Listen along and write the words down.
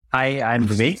Hi, I'm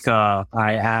Vivek.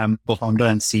 I am co-founder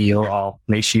and CEO of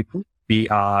PlayShifu. We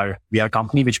are a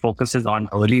company which focuses on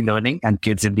early learning and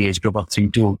kids in the age group of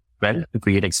 3 to 12 to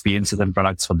create experiences and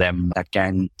products for them that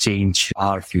can change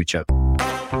our future.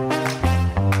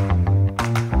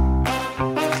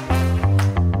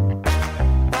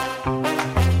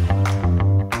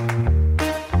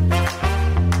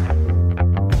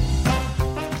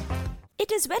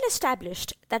 It is well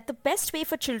established that the best way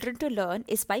for children to learn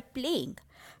is by playing.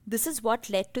 This is what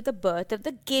led to the birth of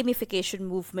the gamification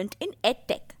movement in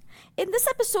EdTech. In this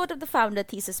episode of the Founder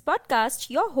Thesis podcast,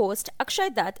 your host Akshay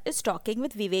Dutt is talking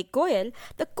with Vivek Goyal,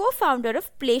 the co-founder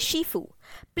of PlayShifu.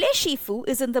 PlayShifu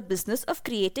is in the business of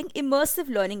creating immersive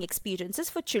learning experiences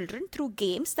for children through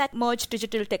games that merge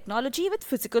digital technology with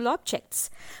physical objects.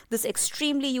 This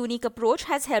extremely unique approach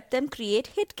has helped them create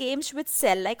hit games which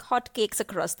sell like hotcakes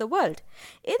across the world.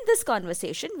 In this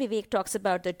conversation, Vivek talks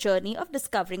about the journey of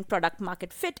discovering product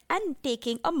market fit and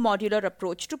taking a modular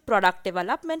approach to product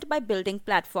development by building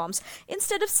platforms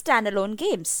instead of standalone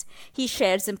games. He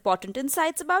shares important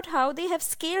insights about how they have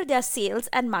scaled their sales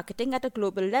and marketing at a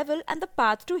global level and the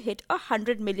path to hit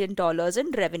 $100 million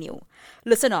in revenue.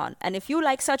 Listen on, and if you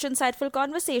like such insightful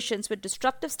conversations with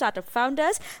disruptive startup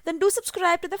founders, then do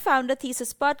subscribe to the Founder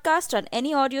Thesis podcast on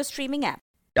any audio streaming app.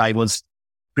 I was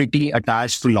pretty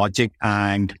attached to logic,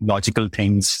 and logical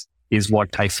things is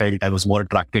what I felt I was more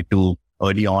attracted to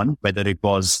early on, whether it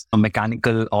was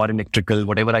mechanical or electrical,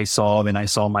 whatever I saw when I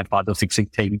saw my father fixing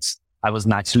things. I was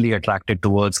naturally attracted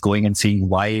towards going and seeing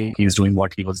why he's doing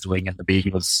what he was doing and the way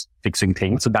he was fixing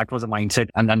things. So that was a mindset.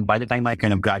 And then by the time I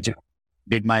kind of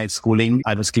did my schooling,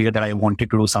 I was clear that I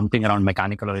wanted to do something around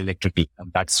mechanical or electrical.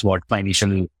 And that's what my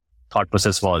initial thought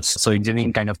process was. So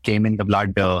engineering kind of came in the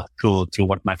blood through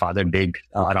what my father did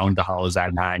around the house,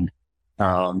 and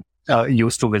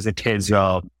used to visit his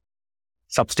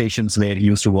substations where he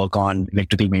used to work on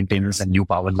electrical maintenance and new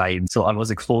power lines. So I was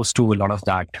exposed to a lot of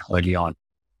that early on.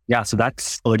 Yeah, so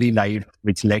that's early life,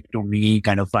 which led to me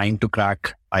kind of trying to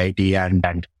crack IIT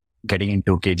and getting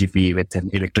into KGP with an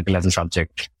electrical as a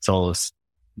subject. So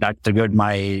that triggered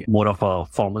my more of a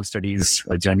formal studies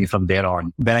journey from there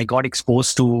on. When I got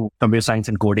exposed to computer science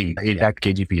and coding at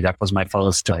KGP, that was my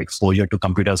first exposure to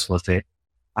computers per se,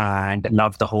 and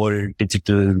loved the whole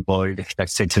digital world that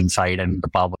sits inside and the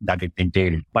power that it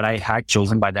entailed. But I had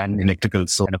chosen by then electrical,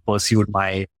 so I pursued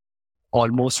my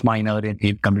almost minor in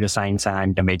computer science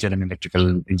and a major in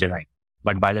electrical engineering.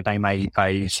 But by the time I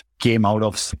came out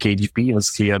of KGP, it was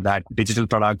clear that digital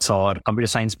products or computer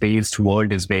science-based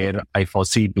world is where I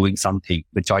foresee doing something.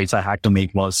 The choice I had to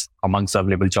make was amongst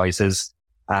available choices,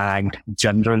 and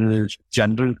general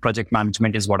project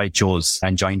management is what I chose,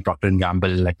 and joined Procter &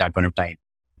 Gamble at that point of time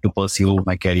to pursue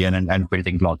my career and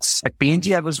building blocks. At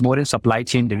P&G, I was more in supply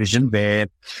chain division, where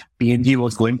P&G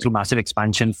was going through massive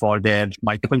expansion for their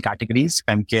multiple categories,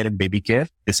 fem care and baby care.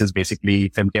 This is basically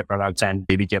fem care products and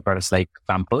baby care products like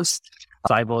Pampers.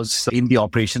 So I was in the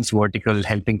operations vertical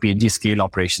helping P&G scale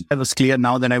operations. I was clear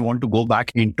now that I want to go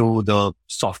back into the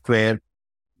software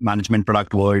management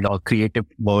product world or creative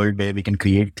world where we can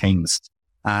create things.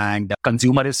 And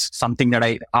consumer is something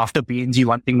that after P&G,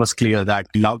 one thing was clear, that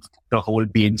I loved the whole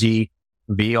P&G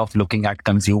way of looking at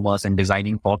consumers and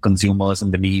designing for consumers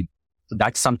and the need. So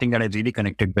that's something that I really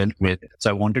connected with.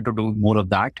 So I wanted to do more of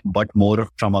that, but more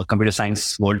from a computer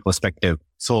science world perspective.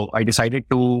 So I decided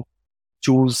to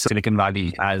choose Silicon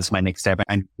Valley as my next step,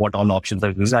 and what all options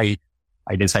there is. I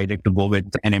decided to go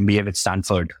with an MBA with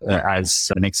Stanford as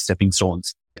the next stepping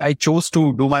stones. I chose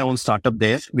to do my own startup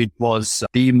there, which was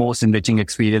the most enriching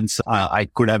experience I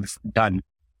could have done,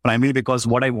 primarily because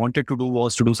what I wanted to do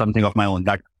was to do something of my own.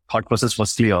 That thought process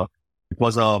was clear. It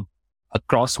was a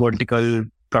cross-vertical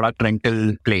product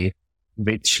rental play,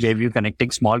 where we were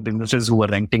connecting small businesses who were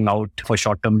renting out for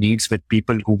short-term needs with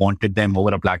people who wanted them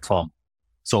over a platform.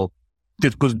 So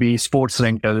this could be sports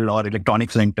rental or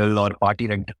electronics rental or party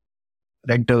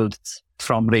rentals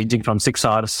ranging from 6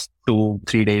 hours to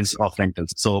 3 days of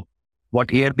rentals. So what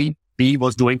Airbnb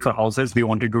was doing for houses, we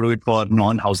wanted to do it for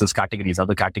non-houses categories,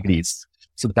 other categories.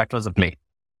 So that was the play.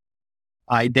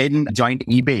 I then joined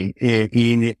eBay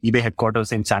in eBay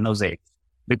headquarters in San Jose,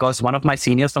 because one of my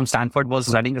seniors from Stanford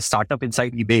was running a startup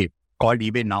inside eBay called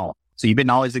eBay Now. So eBay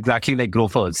Now is exactly like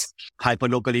Grofers,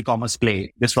 hyperlocal e-commerce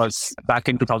play. This was back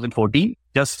in 2014,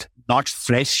 just not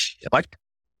fresh, but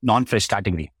non-fresh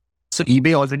category. So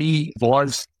eBay already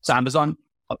was, so Amazon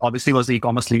obviously was the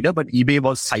e-commerce leader, but eBay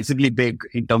was sizably big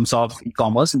in terms of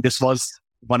e-commerce. And this was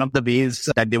one of the ways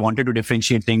that they wanted to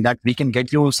differentiate, saying that we can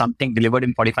get you something delivered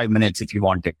in 45 minutes if you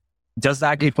want it. Just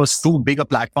that it was too big a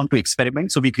platform to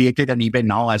experiment. So we created an eBay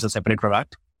Now as a separate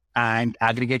product. and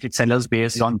aggregated sellers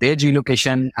based on their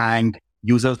geolocation, and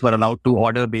users were allowed to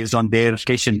order based on their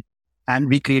location. And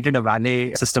we created a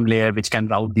valet system layer which can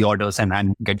route the orders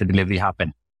and get the delivery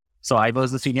happen. So I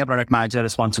was the senior product manager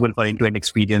responsible for end-to-end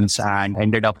experience and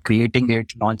ended up creating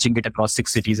it, launching it across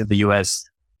 6 cities in the US,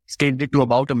 scaled it to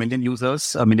about 1 million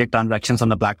users, 1 million transactions on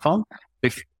the platform,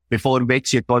 before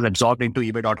which it was absorbed into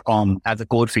eBay.com as a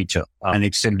core feature, and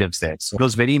it still lives there. So it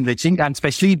was very enriching, and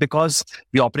especially because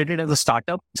we operated as a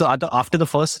startup. So after the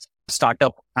first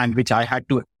startup, and which I had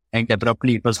to end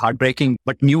abruptly, it was heartbreaking,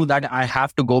 but knew that I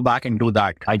have to go back and do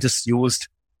that. I just used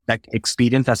that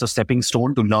experience as a stepping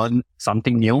stone to learn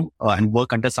something new and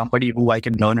work under somebody who I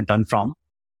can learn and learn from.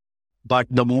 But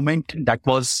the moment that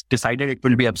was decided it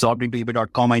will be absorbed into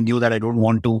eBay.com, I knew that I don't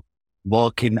want to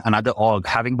work in another org.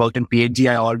 Having worked in P&G,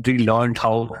 I already learned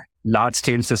how large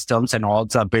scale systems and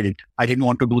orgs are built. I didn't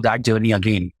want to do that journey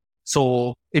again.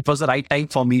 So it was the right time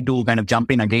for me to kind of jump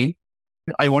in again.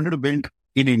 I wanted to build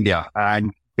in India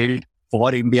and build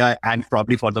for India and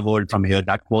probably for the world from here.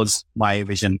 That was my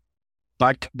vision.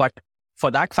 But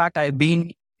for that fact, I've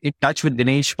been in touch with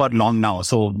Dinesh for long now.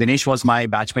 So Dinesh was my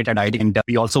batchmate at ID, and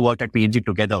we also worked at P&G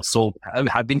together. So I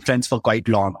have been friends for quite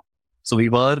long. So we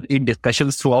were in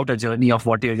discussions throughout a journey of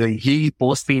what he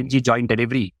post P&G joined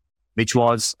Delivery,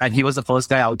 and he was the first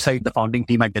guy outside the founding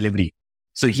team at Delivery.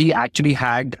 So he actually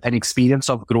had an experience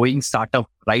of growing startup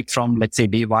right from, let's say,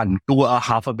 day one to a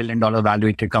 $500 million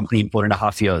valuated company in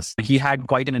 4.5 years. He had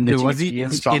quite an enriching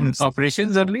experience. Was he in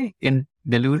operations early in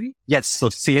Delivery? Yes. So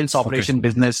sales, operation,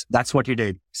 business, that's what he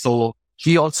did. So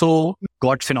he also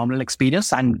got phenomenal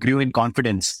experience and grew in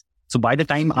confidence. So by the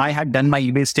time I had done my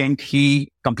eBay stint, he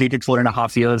completed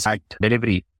 4.5 years at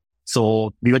Delivery.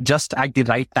 So we were just at the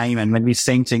right time. And when we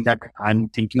saying that I'm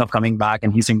thinking of coming back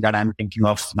and he's saying that I'm thinking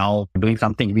of now doing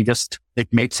something,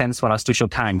 it made sense for us to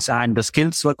shook hands. And the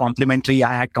skills were complementary.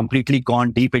 I had completely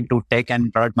gone deep into tech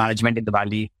and product management in the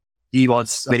Valley. He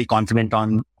was very confident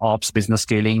on ops, business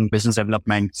scaling, business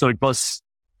development. So it was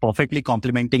perfectly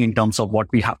complementing in terms of what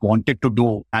we wanted to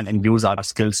do and use our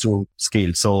skills to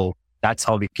scale. So that's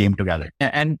how we came together.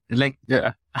 And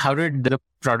how did the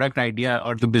product idea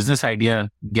or the business idea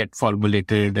get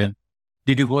formulated? And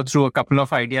did you go through a couple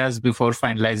of ideas before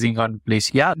finalizing on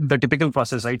PlayShifu? Yeah, the typical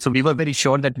process, right? So we were very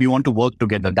sure that we want to work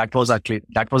together. That was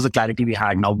the clarity we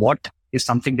had. Now, what is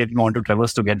something that we want to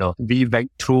traverse together? We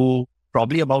went through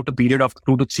probably about a period of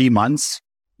 2 to 3 months,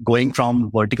 going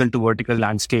from vertical to vertical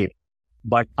landscape.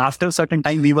 But after a certain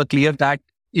time, we were clear that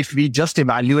if we just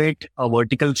evaluate a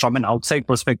vertical from an outside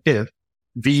perspective,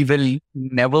 we will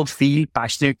never feel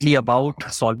passionately about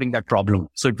solving that problem.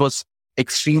 So it was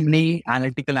extremely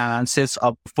analytical analysis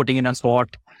of putting in a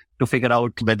SWOT to figure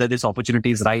out whether this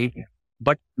opportunity is right,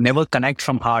 but never connect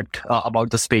from heart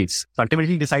about the space. So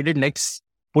ultimately decided, let's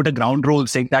put a ground rule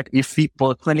saying that if we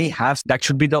personally have, that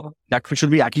should be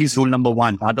at least rule number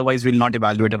 1. Otherwise, we'll not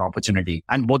evaluate an opportunity.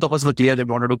 And both of us were clear that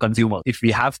we wanted to consumer. If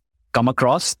we have come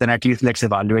across, then at least let's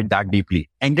evaluate that deeply.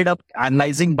 Ended up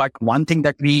analyzing, but one thing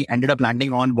that we ended up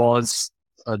landing on was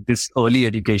this early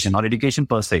education or education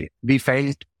per se. We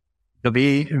felt the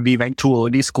way we went through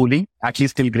early schooling, at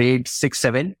least till grade 6,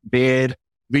 7, where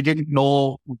we didn't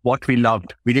know what we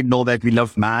loved. We didn't know that we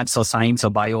loved maths or science or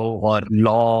bio or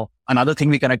law. Another thing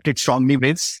we connected strongly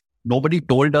with, nobody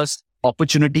told us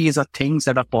opportunities are things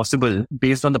that are possible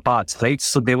based on the paths, right?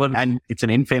 So and it's an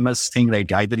infamous thing,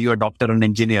 right? Either you're a doctor or an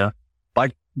engineer,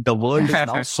 but the world is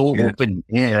now so open.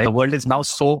 Yeah, right? The world is now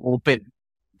so open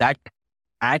that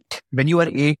when you are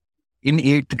in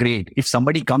 8th grade, if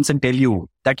somebody comes and tell you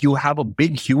that you have a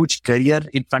big, huge career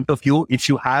in front of you, if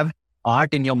you have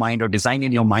art in your mind or design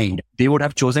in your mind, they would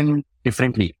have chosen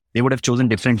differently.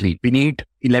 We need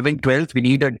 11, 12, we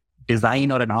need a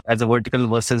design or an art as a vertical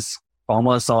versus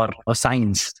commerce or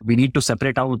science. We need to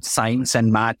separate out science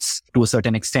and maths to a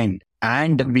certain extent.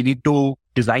 And we need to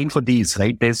design for these,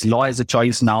 right? There's law as a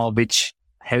choice now, which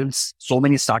helps so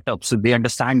many startups. So they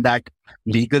understand that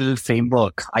legal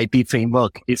framework, IP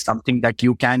framework is something that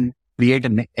you can create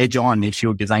an edge on if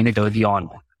you design it early on.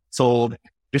 So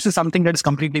this is something that is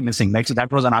completely missing, right? So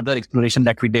that was another exploration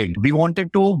that we did. We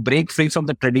wanted to break free from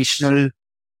the traditional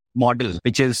model,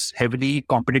 which is heavily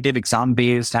competitive exam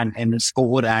based and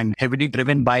score and heavily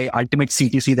driven by ultimate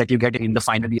CTC that you get in the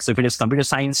final year. So if it is computer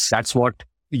science, that's what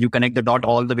you connect the dot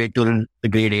all the way to the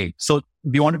grade 8. So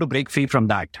we wanted to break free from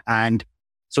that. And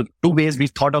so 2 ways we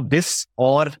thought of this,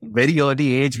 or very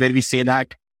early age where we say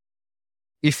that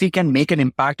if we can make an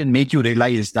impact and make you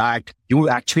realize that you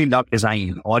actually love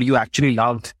design or you actually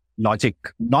love logic,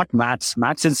 not maths.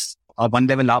 Maths is one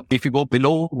level up. If you go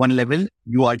below one level,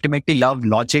 you ultimately love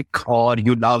logic or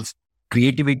you love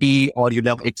creativity or you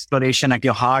love exploration at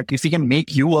your heart, if we can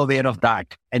make you aware of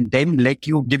that and then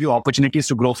give you opportunities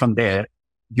to grow from there,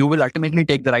 you will ultimately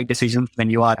take the right decisions when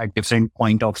you are at different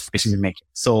point of decision making.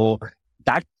 So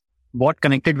that what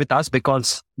connected with us,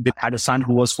 because we had a son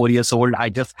who was 4 years old. I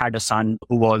just had a son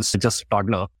who was just a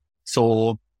toddler.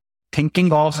 So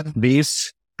thinking of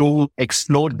ways to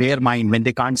explore their mind when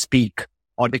they can't speak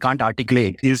or they can't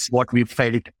articulate is what we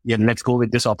felt, yeah, let's go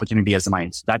with this opportunity as a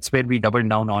minds. That's where we doubled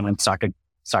down on and started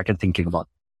thinking about.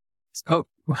 So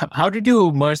how did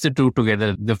you merge the two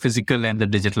together, the physical and the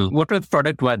digital? What was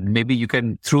product one? Maybe you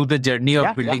can, through the journey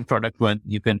of building product one,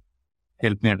 you can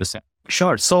help me understand.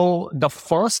 Sure. So the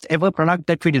first ever product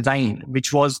that we designed,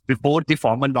 which was before the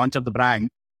formal launch of the brand,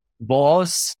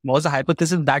 was a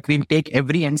hypothesis that we'll take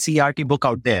every NCERT book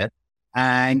out there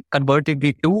and convert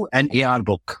it to an AR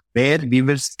book, where we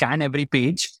will scan every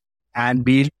page and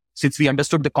since we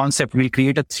understood the concept, we'll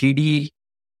create a 3D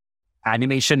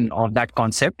animation of that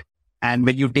concept. And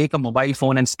when you take a mobile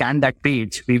phone and scan that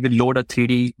page, we will load a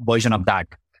 3D version of that.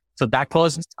 So that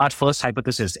was our first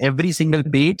hypothesis. Every single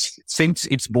page, since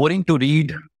it's boring to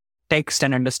read text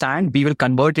and understand, we will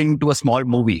convert it into a small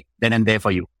movie then and there for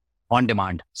you on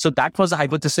demand. So that was the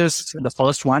hypothesis, the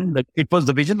first one.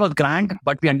 The vision was grand,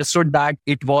 but we understood that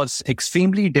it was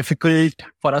extremely difficult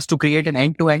for us to create an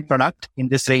end-to-end product in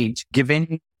this range,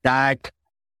 given that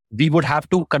we would have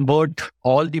to convert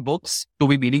all the books to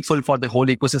be meaningful for the whole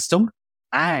ecosystem.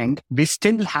 And we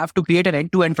still have to create an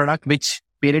end-to-end product which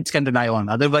parents can rely on.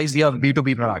 Otherwise, we are a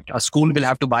B2B product. A school will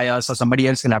have to buy us or somebody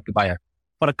else will have to buy it.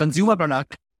 For a consumer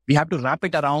product, we have to wrap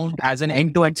it around as an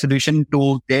end-to-end solution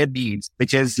to their needs,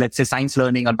 which is, let's say, science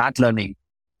learning or math learning,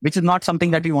 which is not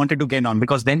something that we wanted to gain on,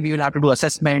 because then we will have to do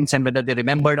assessments and whether they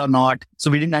remembered or not. So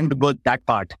we didn't have to go that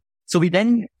part. So we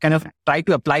then kind of try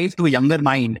to apply it to a younger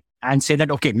mind and say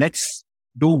that, okay, let's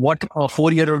do what a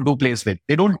 4-year-old do plays with.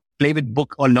 They don't play with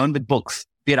book or learn with books.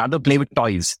 They rather play with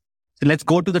toys. So let's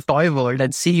go to the toy world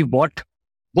and see what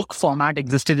book format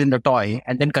existed in the toy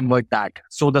and then convert that.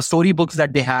 So the story books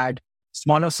that they had,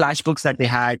 smaller slash books that they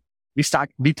had, we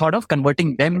thought of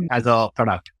converting them as a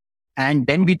product. And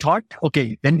then we thought,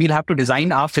 okay, then we'll have to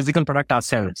design our physical product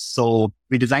ourselves. So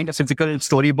we designed a physical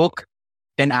storybook,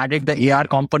 then added the AR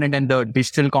component and the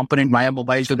digital component via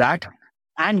mobile to that.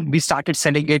 And we started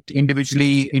selling it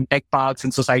individually in tech parks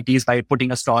and societies by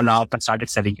putting a stall up and started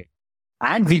selling it.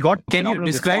 And we got... Can you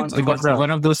describe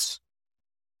one of those?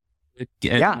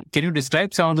 Can you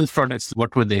describe some of those products?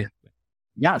 What were they?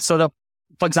 Yeah. So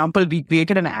for example, we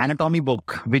created an anatomy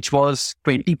book, which was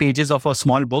 20 pages of a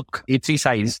small book, A3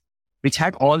 size, which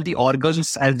had all the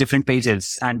organs as different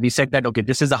pages. And we said that, okay,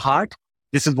 this is the heart.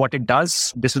 This is what it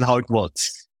does. This is how it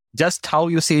works. Just how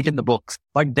you see it in the books.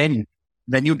 But then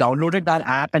when you downloaded that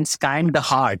app and scanned the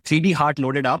heart, 3D heart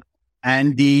loaded up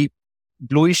and the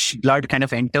bluish blood kind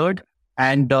of entered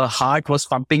and the heart was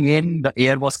pumping in, the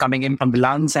air was coming in from the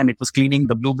lungs and it was cleaning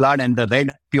the blue blood, and the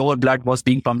red pure blood was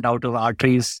being pumped out of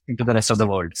arteries into the rest of the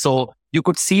world. So you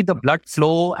could see the blood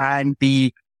flow and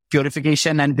the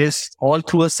purification and this all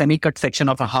through a semi-cut section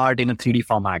of a heart in a 3D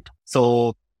format.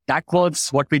 So that was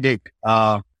what we did.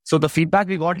 So the feedback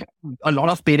we got, a lot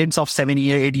of parents of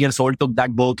 8 years old took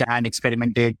that book and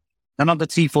experimented. None of the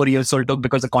 3-4 years old took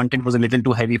because the content was a little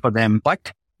too heavy for them.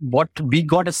 But what we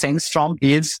got a sense from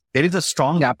is there is a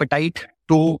strong appetite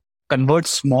to convert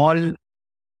small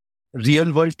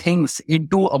real world things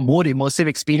into a more immersive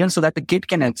experience so that the kid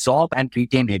can absorb and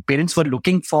retain it. Parents were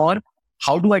looking for,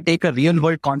 how do I take a real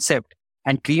world concept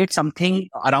and create something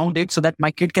around it so that my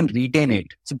kid can retain it?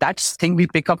 So that's thing we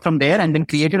pick up from there and then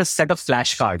created a set of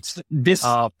flashcards. This,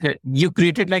 you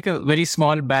created like a very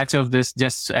small batch of this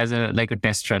just as a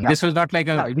test run. Yeah. This was not like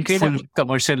a full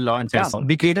commercial launch. Yeah,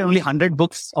 we created only 100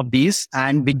 books of these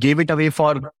and we gave it away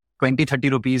for 20-30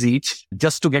 rupees each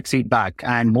just to get feedback.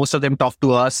 And most of them talked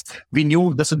to us. We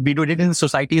knew this would be doing it in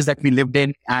societies that we lived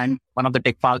in. And one of the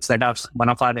tech parks that one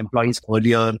of our employees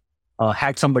earlier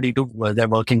had somebody they're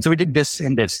working. So we did this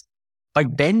and this.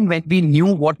 But then when we knew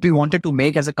what we wanted to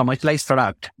make as a commercialized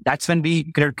product, that's when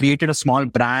we created a small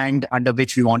brand under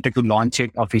which we wanted to launch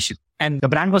it officially. And the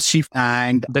brand was Shifu.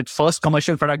 And the first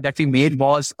commercial product that we made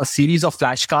was a series of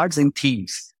flashcards in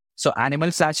themes. So animal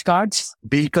flashcards,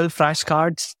 vehicle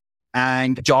flashcards,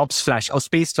 and jobs or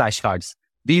space flashcards.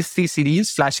 These 3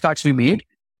 series flashcards we made,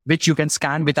 which you can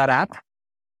scan with our app,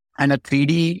 and a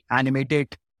 3D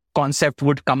animated concept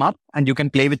would come up and you can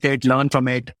play with it, learn from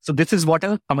it. So this is what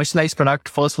a commercialized product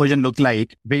first version looked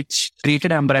like, which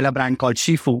created an umbrella brand called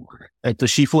Shifu. The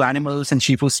Shifu Animals and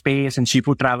Shifu Space and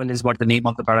Shifu Travel is what the name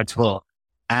of the products were.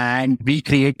 And we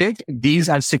created these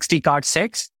as 60 card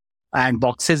sets and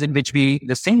boxes in which we,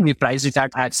 this thing, we priced it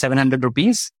at 700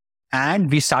 rupees.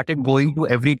 And we started going to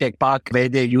every tech park where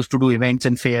they used to do events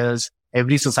and fairs,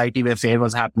 every society where fair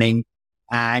was happening,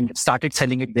 and started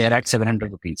selling it there at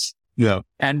 700 rupees. Yeah.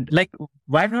 And like,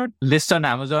 why not list on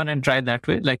Amazon and try that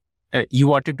way? Like, you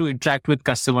wanted to interact with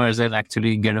customers and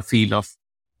actually get a feel of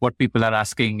what people are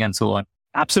asking and so on.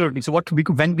 Absolutely. So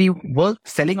when we were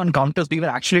selling on counters, we were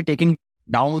actually taking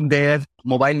down their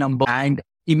mobile number and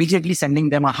immediately sending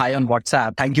them a hi on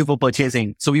WhatsApp. Thank you for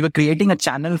purchasing. So we were creating a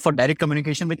channel for direct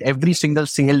communication with every single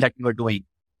sale that we were doing,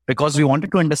 because we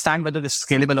wanted to understand whether this is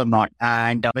scalable or not,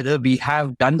 and whether we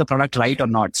have done the product right or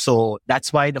not. So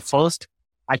that's why the first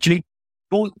actually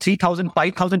 3,000,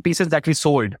 5,000 pieces that we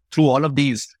sold through all of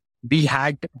these, we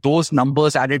had those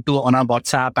numbers added to on our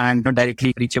WhatsApp and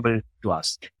directly reachable to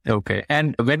us. Okay.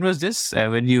 And when was this?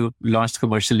 When you launched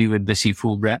commercially with the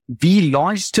Shifu brand? We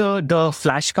launched the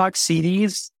flashcard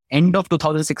series end of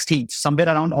 2016, somewhere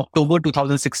around October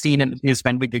 2016 is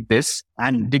when we did this,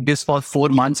 and did this for 4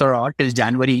 months or till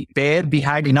January, where we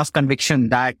had enough conviction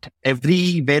that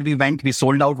everywhere we went, we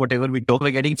sold out whatever we took.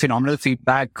 We're getting phenomenal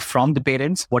feedback from the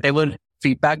parents. Whatever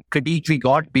feedback, critique we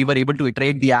got, we were able to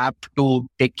iterate the app to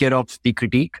take care of the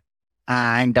critique.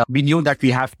 And we knew that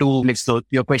we have to, so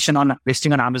your question on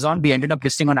listing on Amazon, we ended up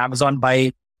listing on Amazon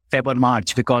by February,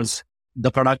 March, because the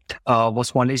product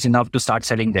was polished enough to start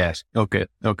selling there. Okay.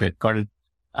 Got it.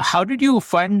 How did you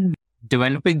fund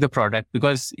developing the product?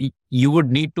 Because you would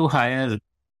need to hire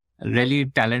really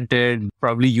talented,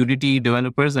 probably Unity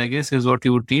developers, I guess, is what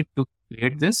you would need to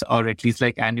create this, or at least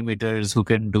like animators who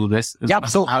can do this. Yeah.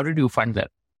 So how did you fund that?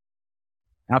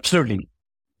 Absolutely.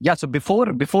 Yeah. So before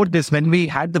this, when we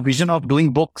had the vision of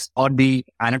doing books, or the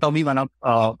anatomy one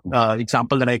of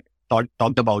example that I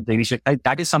talked about, the initial,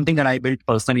 that is something that I built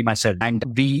personally myself. And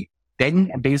we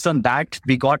then, based on that,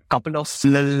 we got a couple of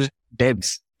little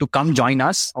devs to come join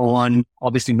us on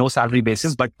obviously no salary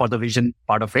basis, but for the vision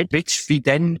part of it, which we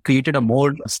then created a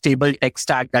more stable tech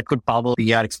stack that could power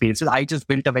VR experiences. I just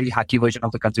built a very hacky version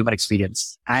of the consumer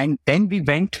experience. And then we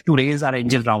went to raise our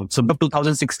angel round. So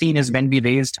 2016 is when we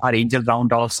raised our angel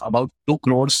round of about 2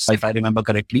 crores, if I remember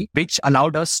correctly, which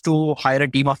allowed us to hire a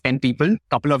team of 10 people,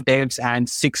 couple of devs and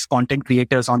 6 content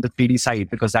creators on the 3D side,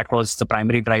 because that was the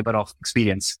primary driver of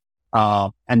experience.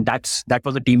 And that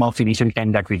was a team of initial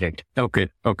 10 that we did. Okay.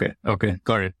 Got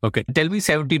it. Okay. Tell me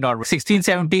 17 or 16,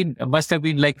 17 must have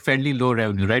been like fairly low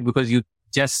revenue, right? Because you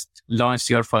just launched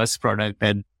your first product,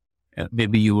 and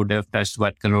maybe you would have touched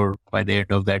 1 crore by the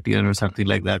end of that year or something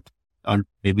like that, or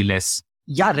maybe less.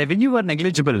 Yeah, revenue were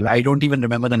negligible. I don't even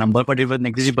remember the number, but it was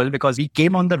negligible because we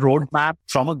came on the roadmap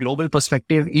from a global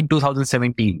perspective in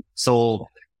 2017. So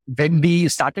when we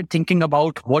started thinking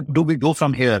about what do we do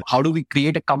from here, how do we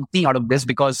create a company out of this?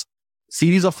 Because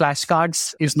series of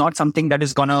flashcards is not something that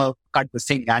is going to cut the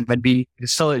thing. And when we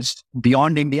researched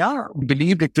beyond India, we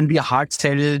believed it will be a hard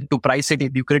sell to price it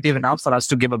lucrative enough for us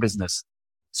to give a business.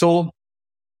 So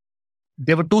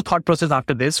there were 2 thought processes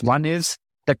after this. One is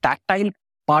the tactile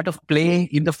part of play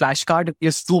in the flashcard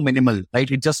is too minimal, right?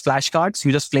 It's just flashcards.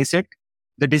 You just place it.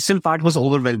 The digital part was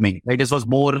overwhelming, right? This was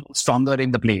more stronger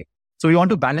in the play. So we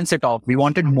want to balance it off. We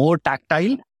wanted more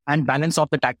tactile and balance of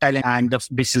the tactile and the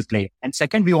digital play. And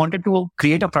second, we wanted to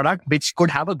create a product which could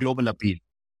have a global appeal.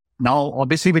 Now,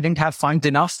 obviously, we didn't have funds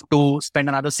enough to spend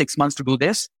another 6 months to do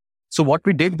this. So what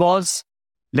we did was,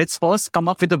 let's first come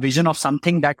up with a vision of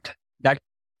something that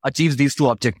achieves these 2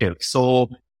 objectives. So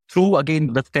through,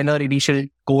 again, the stellar initial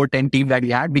core 10 team that we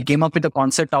had, we came up with the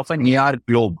concept of an AR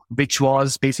globe, which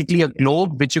was basically a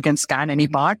globe which you can scan any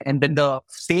part. And then the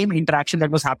same interaction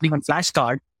that was happening on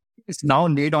flashcard is now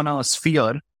laid on a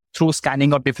sphere through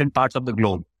scanning of different parts of the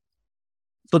globe.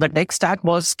 So the tech stack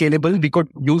was scalable. We could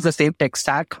use the same tech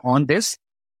stack on this.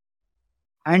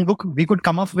 And we could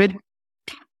come up with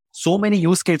so many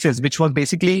use cases, which was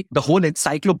basically the whole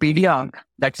encyclopedia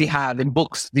that we have in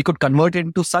books. We could convert it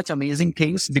into such amazing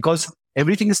things because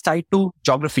everything is tied to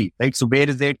geography, right? So where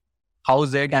is it? How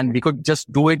is it? And we could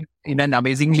just do it in an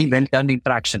amazingly well done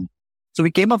interaction. So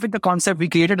we came up with the concept. We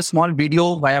created a small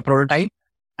video via prototype,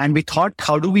 and we thought,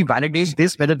 how do we validate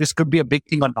this, whether this could be a big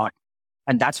thing or not?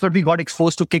 And that's where we got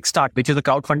exposed to Kickstart, which is a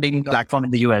crowdfunding platform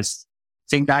in the US,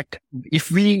 saying that if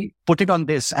we put it on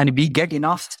this and we get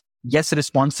enough yes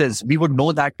responses, we would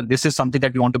know that this is something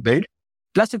that we want to build.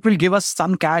 Plus, it will give us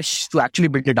some cash to actually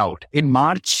build it out. In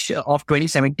March of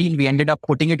 2017, we ended up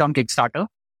putting it on Kickstarter,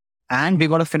 and we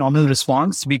got a phenomenal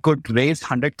response. We could raise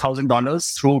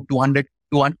 $100,000 through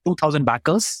 2,000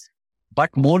 backers.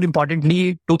 But more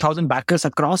importantly, 2,000 backers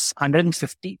across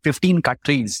 15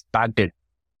 countries backed it.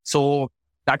 So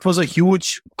that was a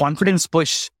huge confidence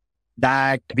push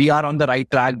that we are on the right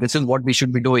track. This is what we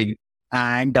should be doing.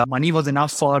 And money was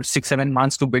enough for 6-7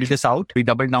 months to build this out. We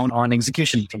doubled down on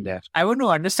execution from there. I want to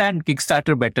understand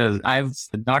Kickstarter better. I've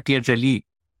not yet really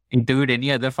interviewed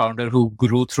any other founder who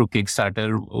grew through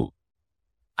Kickstarter.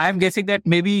 I'm guessing that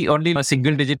maybe only a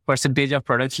single digit percentage of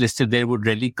products listed there would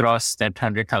really cross that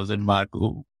 100,000 mark.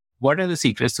 What are the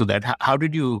secrets to that? How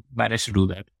did you manage to do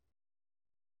that?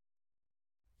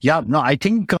 Yeah, no, I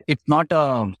think it's not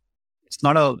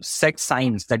a set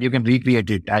science that you can recreate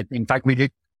it. In fact, we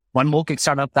did one more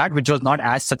Kickstarter of that, which was not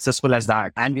as successful as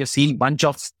that. And we have seen a bunch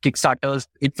of Kickstarters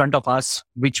in front of us,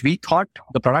 which we thought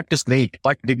the product is great,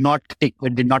 but it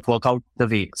did not work out the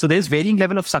way. So there's varying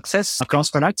level of success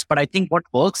across products. But I think what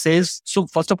works is, so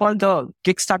first of all, the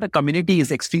Kickstarter community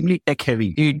is extremely tech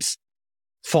heavy. It's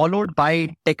followed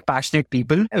by tech passionate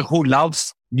people who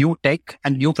loves new tech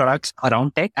and new products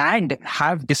around tech and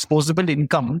have disposable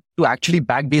income to actually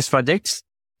back these projects,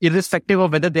 irrespective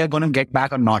of whether they're going to get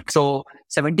back or not. So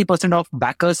 70% of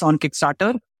backers on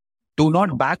Kickstarter do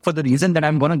not back for the reason that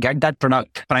I'm going to get that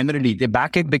product. Primarily, they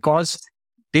back it because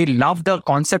they love the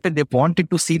concept and they wanted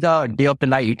to see the day of the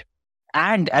light.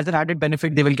 And as an added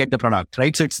benefit, they will get the product,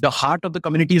 right? So it's the heart of the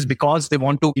community is because they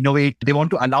want to innovate. They want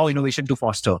to allow innovation to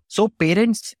foster. So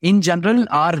parents in general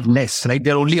are less, right?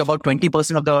 They're only about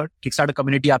 20% of the Kickstarter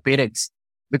community are parents,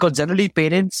 because generally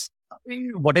parents,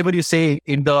 whatever you say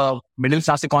in the middle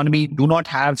class economy, do not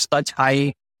have such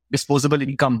high disposable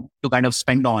income to kind of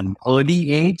spend on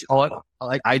early age, or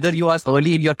either you are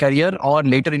early in your career or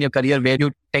later in your career where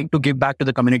you tend to give back to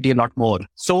the community a lot more.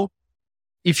 So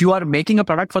if you are making a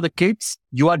product for the kids,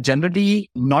 you are generally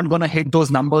not going to hit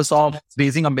those numbers of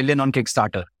raising $1 million on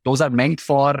Kickstarter. Those are meant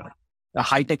for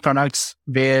high-tech products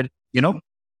where,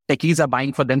 techies are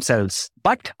buying for themselves.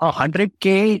 But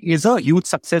 100K is a huge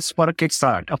success for a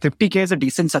Kickstarter. A 50K is a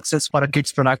decent success for a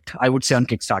kids product, I would say, on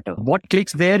Kickstarter. What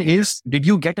clicks there is, did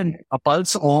you get a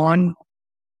pulse on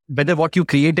whether what you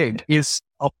created is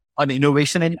an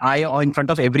innovation in eye or in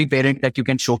front of every parent that you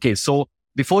can showcase? So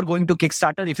before going to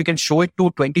Kickstarter, if you can show it to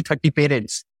 20, 30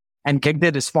 parents and get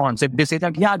their response, if they say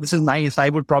that, yeah, this is nice, I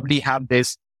would probably have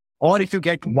this. Or if you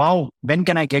get, wow, when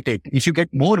can I get it? If you get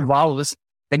more wows,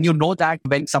 then you know that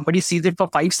when somebody sees it for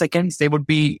 5 seconds, there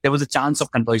was a chance of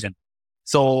conversion.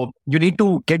 So you need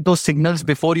to get those signals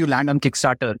before you land on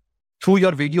Kickstarter through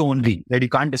your video only, that you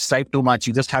can't describe too much.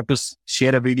 You just have to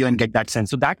share a video and get that sense.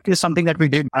 So that is something that we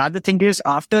did. Another thing is,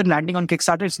 after landing on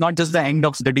Kickstarter, it's not just the end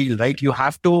of the deal, right? You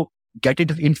have to get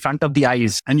it in front of the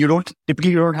eyes, and you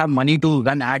don't have money to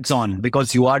run ads on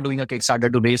because you are doing a Kickstarter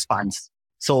to raise funds.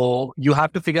 So you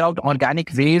have to figure out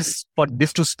organic ways for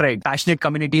this to spread. Passionate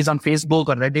communities on Facebook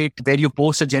or Reddit where you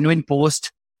post a genuine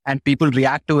post and people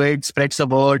react to it, spreads the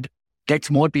word,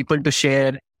 gets more people to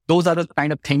share. Those are the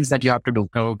kind of things that you have to do.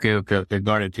 Okay.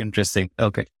 Got it. Interesting.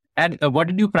 Okay. And what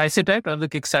did you price it at on the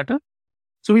Kickstarter?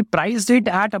 So we priced it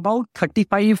at about $35,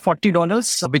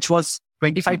 $40, which was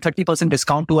 25-30%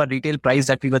 discount to our retail price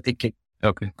that we were thinking.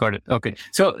 Okay, got it. Okay.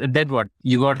 So then what?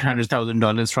 You got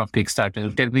 $100,000 from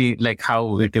Kickstarter. Tell me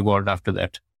how it evolved after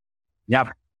that.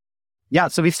 Yeah.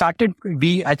 So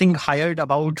I think hired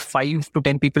about 5 to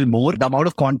 10 people more. The amount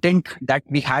of content that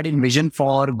we had in vision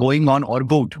for going on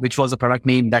Orbit, which was a product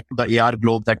name that the AR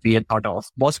globe that we had thought of,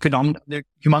 was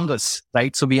humongous,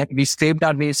 right? So we scraped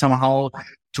our way somehow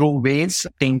through ways,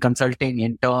 consulting,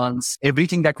 interns,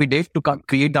 everything that we did to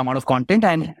create the amount of content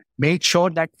and made sure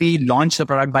that we launched the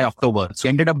product by October. So we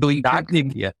ended up doing that.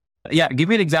 Yeah. Give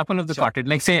me an example of the content.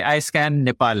 Like say I scan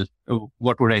Nepal,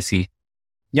 what would I see?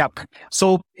 Yeah.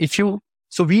 So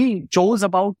we chose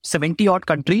about 70 odd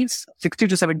countries, 60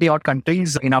 to 70 odd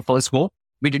countries in our first go.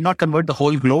 We did not convert the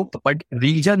whole globe, but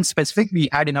region specific, we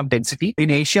had enough density.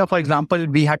 In Asia, for example,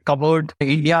 we had covered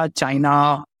India,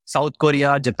 China, South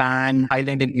Korea, Japan,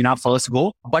 Thailand in our first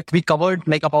go. But we covered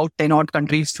like about 10 odd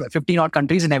countries, 15 odd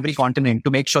countries in every continent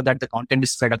to make sure that the content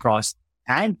is spread across,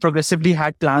 and progressively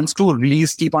had plans to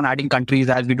keep on adding countries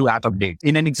as we do app updates.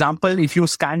 In an example, if you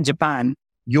scan Japan,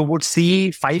 you would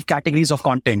see 5 categories of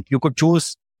content. You could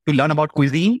choose to learn about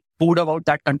cuisine, food about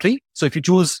that country. So if you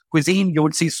choose cuisine, you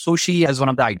would see sushi as one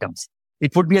of the items.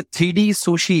 It would be a 3D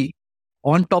sushi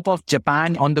on top of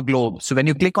Japan on the globe. So when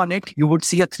you click on it, you would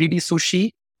see a 3D sushi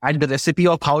and the recipe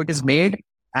of how it is made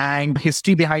and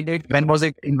history behind it, when was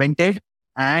it invented,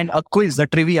 and a quiz, the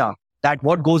trivia, that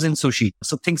what goes in sushi.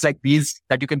 So things like these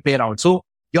that you can play around. So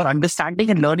your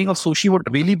understanding and learning of sushi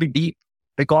would really be deep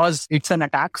because it's an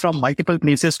attack from multiple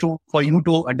places for you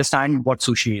to understand what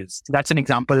sushi is. So that's an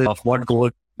example of what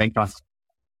goal went on.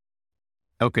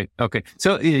 Okay.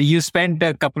 So you spent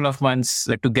a couple of months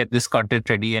to get this content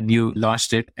ready and you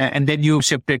launched it and then you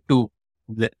shipped it to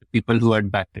the people who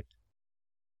had backed it.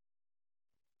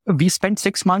 we spent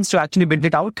 6 months to actually build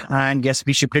it out. And yes,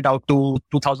 we shipped it out to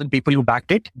 2,000 people who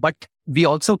backed it. But we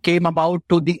also came about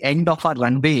to the end of our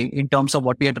runway in terms of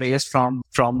what we had raised from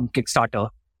Kickstarter.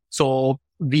 So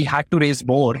we had to raise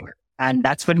more. And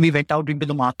that's when we went out into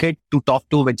the market to talk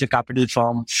to venture capital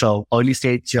firms, so early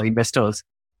stage investors,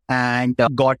 and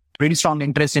got pretty strong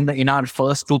interest in our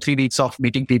first 2-3 weeks of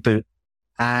meeting people.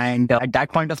 And at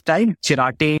that point of time,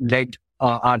 Chirate led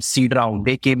our seed round.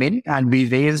 They came in and we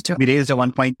raised a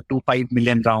 1.25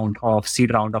 million round of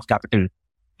seed round of capital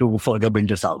to further build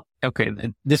this out. Okay.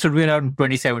 This would be around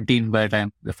 2017 by the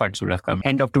time the funds would have come.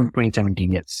 End of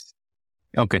 2017, yes.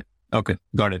 Okay.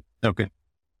 Got it. Okay.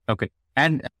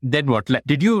 And then what?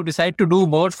 Did you decide to do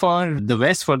more for the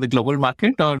West, for the global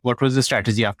market, or what was the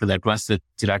strategy after that once the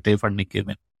Chirate funding came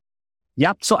in?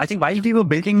 Yeah. So I think while we were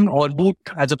building Orboot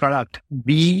as a product,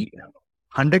 we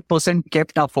 100%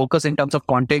 kept our focus in terms of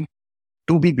content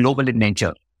to be global in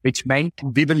nature, which meant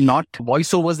we will not,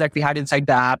 voiceovers that we had inside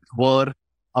the app were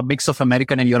a mix of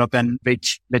American and European,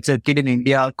 which let's say a kid in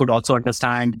India could also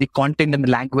understand. The content and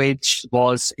the language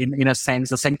was in a sense,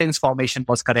 the sentence formation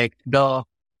was correct.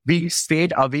 We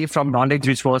stayed away from knowledge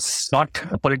which was not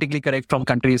politically correct from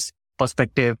country's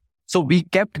perspective. So we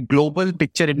kept global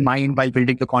picture in mind while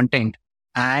building the content.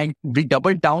 And we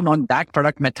doubled down on that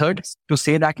product method to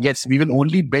say that, yes, we will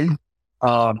only build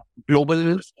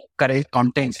global correct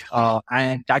content.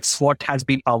 And that's what has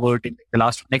been powered in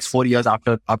the next 4 years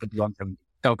after Beyond 70.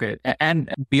 Okay.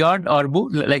 And beyond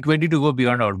Orboot, like when did you go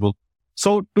beyond Orboot?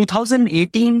 So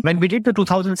 2018, when we did the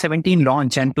 2017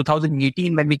 launch and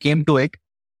 2018, when we came to it,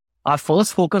 our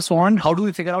first focus on how do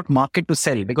we figure out market to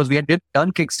sell, because we had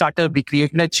done Kickstarter, we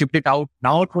created it, shipped it out.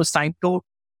 Now it was time to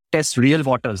test real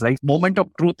waters. Like moment of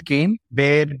truth came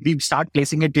where we start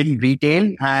placing it in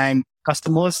retail and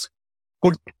customers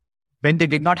could, when they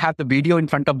did not have the video in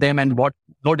front of them and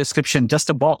no description,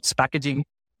 just a box packaging,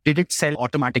 did it sell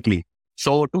automatically?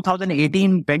 So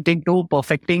 2018 went into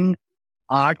perfecting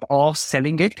art of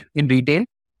selling it in retail,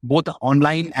 both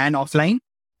online and offline.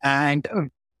 And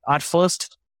our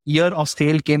first year of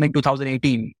sale came in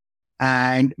 2018.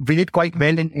 And we did quite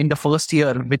well in the first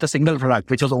year with a single product,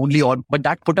 which was only but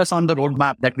that put us on the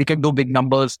roadmap that we can do big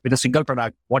numbers with a single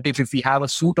product. What if we have a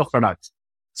suite of products?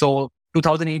 So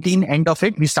 2018, end of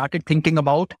it, we started thinking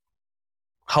about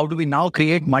how do we now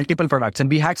create multiple products? And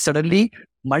we had suddenly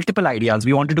multiple ideas.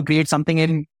 We wanted to create something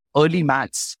in early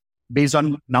maths based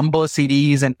on number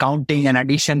series and counting and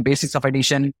addition, basics of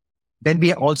addition. Then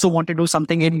we also want to do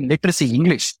something in literacy,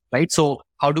 English, right? So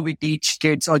how do we teach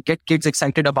kids or get kids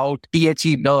excited about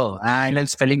THE, and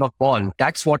spelling of ball?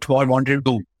 That's what we wanted to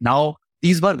do. Now,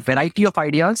 these were variety of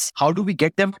ideas. How do we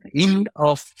get them in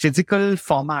a physical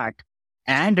format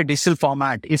and a digital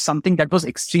format is something that was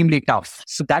extremely tough.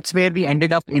 So that's where we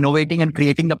ended up innovating and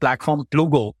creating the platform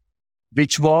Plugo,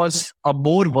 which was a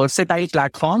more versatile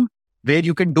platform where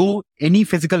you can do any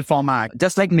physical format.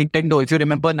 Just like Nintendo, if you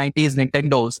remember 90s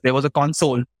Nintendos, there was a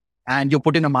console and you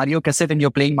put in a Mario cassette and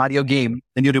you're playing Mario game.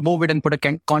 Then you remove it and put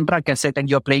a Contra cassette and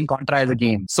you're playing Contra as a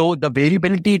game. So the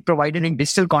variability it provided in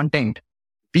digital content,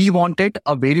 we wanted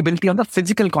a variability on the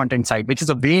physical content side, which is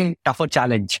a way tougher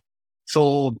challenge.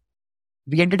 So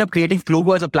we ended up creating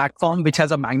Plugo as a platform which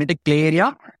has a magnetic play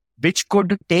area, which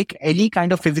could take any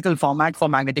kind of physical format for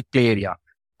magnetic play area,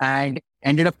 and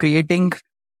ended up creating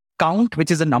Count, which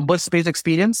is a number space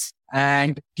experience,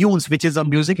 and Tunes, which is a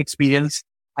music experience,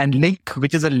 and Link,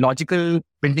 which is a logical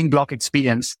building block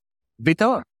experience with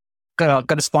a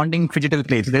corresponding phygital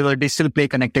play. So there was a digital play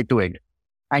connected to it.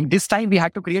 And this time we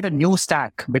had to create a new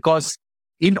stack because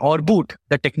in Orboot,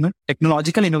 the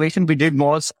technological innovation we did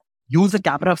was use the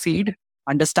camera feed,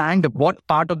 understand what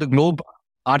part of the globe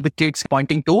are the kids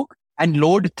pointing to, and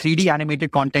load 3D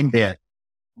animated content there.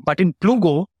 But in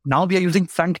Plugo, now we are using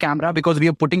front camera because we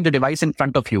are putting the device in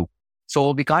front of you.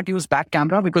 So we can't use back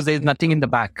camera because there's nothing in the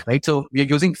back, right? So we are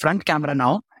using front camera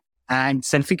now and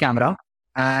selfie camera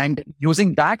and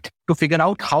using that to figure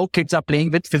out how kids are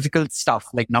playing with physical stuff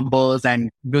like numbers and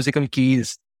musical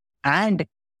keys, and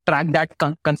track that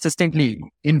consistently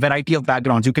in variety of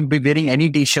backgrounds. You can be wearing any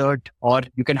t-shirt or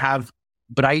you can have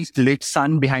bright lit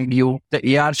sun behind you.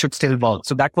 The AR should still work.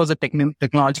 So that was a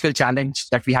technological challenge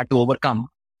that we had to overcome.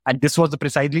 And this was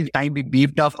precisely the time we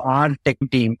beefed up our tech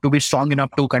team to be strong enough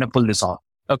to kind of pull this off.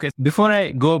 Okay. Before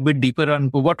I go a bit deeper on,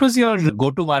 what was your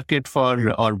go-to market for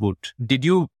Orboot? Did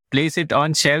you place it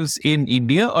on shelves in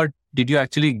India or did you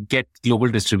actually get global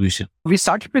distribution? We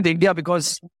started with India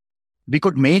because we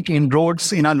could make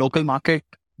inroads in our local market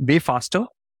way faster.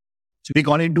 So we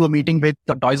got into a meeting with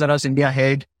the Toys R Us India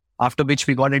head, after which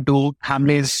we got into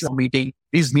Hamley's meeting.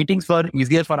 These meetings were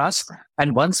easier for us.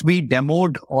 And once we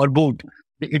demoed Orboot,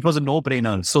 it was a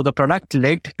no-brainer. So the product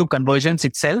led to conversions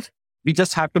itself. We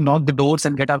just have to knock the doors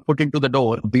and get our foot into the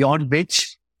door, beyond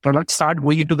which products start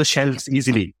going into the shelves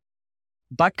easily.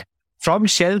 But from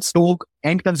shelves to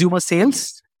end consumer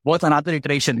sales was another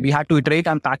iteration. We had to iterate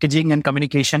on packaging and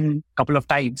communication a couple of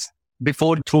times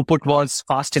before throughput was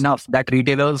fast enough that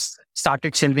retailers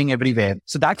started shelving everywhere.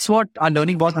 So that's what our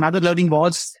learning was. Another learning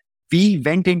was we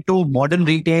went into modern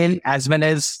retail as well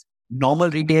as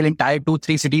normal retail in tier 2,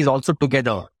 3 cities also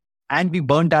together. And we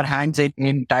burnt our hands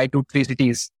in tier 2, 3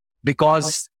 cities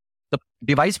because the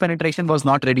device penetration was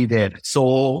not ready there.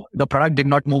 So the product did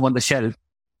not move on the shelf.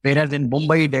 Whereas in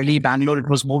Mumbai, Delhi, Bangalore, it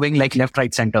was moving like left,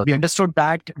 right, center. We understood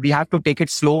that we have to take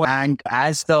it slow. And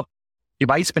as the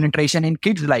device penetration in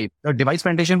kids' life, the device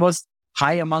penetration was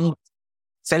high among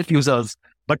self-users,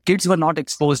 but kids were not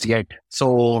exposed yet.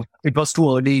 So it was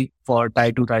too early for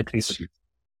tier 2, tier 3 cities.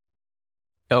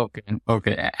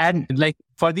 Okay. And like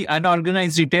for the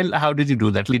unorganized retail, how did you do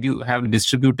that? Did you have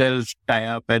distributors tie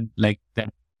up and like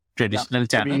that traditional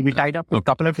channel? We tied up with a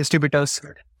couple of distributors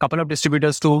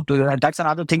too. That's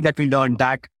another thing that we learned,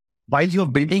 that while you're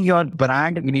building your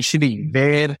brand initially,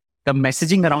 where the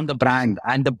messaging around the brand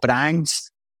and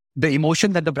the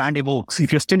emotion that the brand evokes,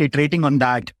 if you're still iterating on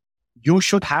that, you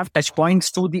should have touch points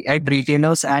to the end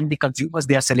retailers and the consumers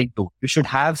they are selling to. You should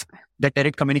have the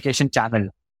direct communication channel.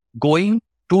 Going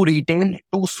to retail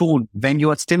too soon when you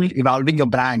are still evolving your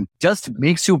brand just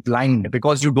makes you blind,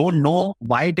 because you don't know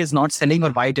why it is not selling or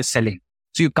why it is selling.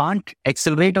 So you can't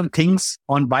accelerate on things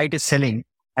on why it is selling,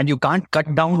 and you can't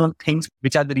cut down on things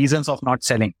which are the reasons of not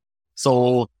selling.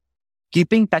 So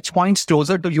keeping touch points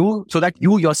closer to you so that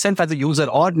you yourself as a user,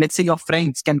 or let's say your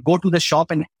friends, can go to the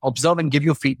shop and observe and give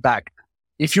you feedback.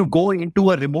 If you go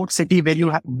into a remote city where you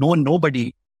have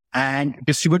nobody, and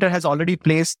distributor has already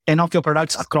placed 10 of your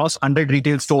products across 100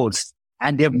 retail stores,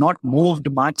 and they have not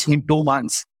moved much in 2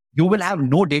 months, you will have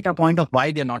no data point of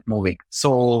why they're not moving.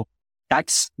 So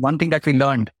that's one thing that we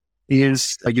learned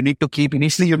is you need to keep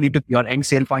your end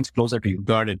sale points closer to you.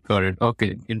 Got it.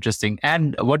 Okay, interesting.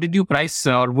 And what did you price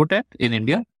or wood at in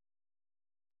India?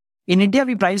 In India,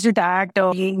 we priced it at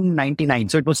 99.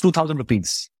 So it was 2,000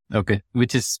 rupees. Okay,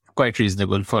 which is quite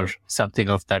reasonable for something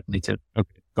of that nature.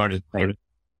 Okay, got it.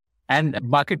 And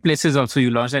marketplaces also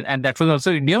you launched, and that was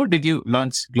also India, or did you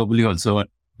launch globally also on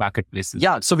marketplaces?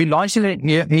 Yeah, so we launched in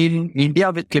India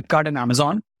with Flipkart and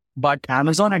Amazon, but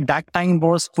Amazon at that time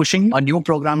was pushing a new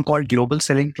program called Global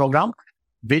Selling Program,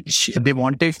 which they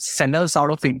wanted sellers out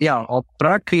of India or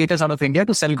product creators out of India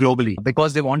to sell globally,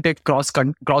 because they wanted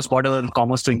cross-border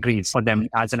commerce to increase for them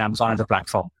as an Amazon as a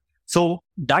platform. So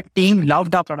that team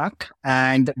loved our product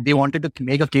and they wanted to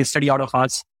make a case study out of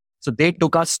us. So they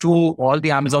took us to all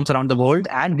the Amazons around the world,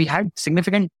 and we had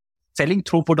significant selling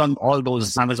throughput on all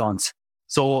those Amazons.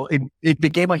 So it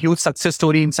became a huge success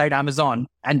story inside Amazon.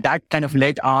 And that kind of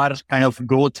led our kind of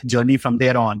growth journey from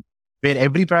there on, where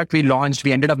every product we launched,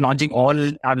 we ended up launching all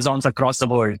Amazons across the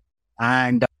world.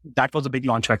 And that was a big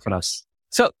launch pad for us.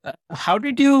 So how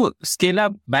did you scale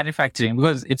up manufacturing?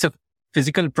 Because it's a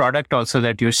physical product also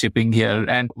that you're shipping here.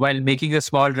 And while making a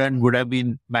small run would have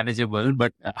been manageable,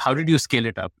 but how did you scale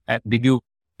it up? Did you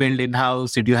build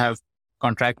in-house? Did you have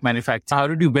contract manufacturing? How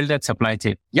did you build that supply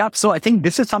chain? Yeah. So I think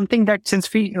this is something that since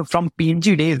from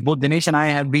PNG days, both Dinesh and I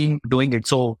have been doing it.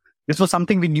 So this was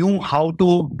something we knew how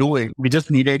to do it. We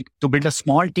just needed to build a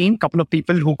small team, couple of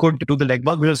people who could do the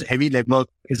legwork, because heavy legwork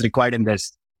is required in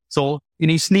this. So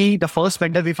initially, the first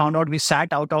vendor we found out, we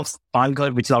sat out of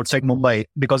Palghar, which is outside Mumbai,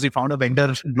 because we found a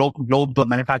vendor, globe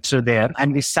manufacturer there.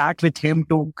 And we sat with him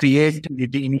to create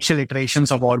the initial iterations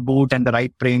of our boot and the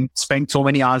right print, spent so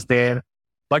many hours there.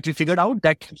 But we figured out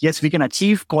that, yes, we can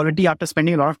achieve quality after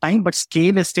spending a lot of time, but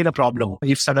scale is still a problem.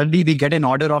 If suddenly we get an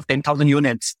order of 10,000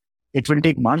 units, it will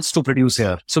take months to produce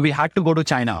here. So we had to go to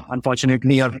China,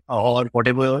 unfortunately, or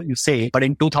whatever you say. But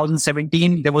in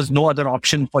 2017, there was no other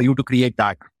option for you to create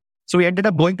that. So we ended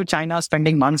up going to China,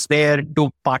 spending months there to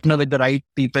partner with the right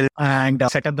people and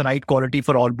set up the right quality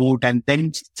for all boot, and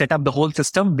then set up the whole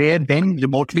system where then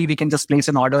remotely we can just place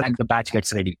an order and the batch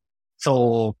gets ready.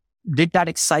 So did that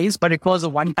exercise, but it was a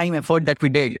one-time effort that we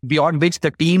did, beyond which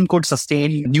the team could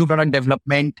sustain new product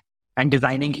development and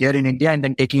designing here in India and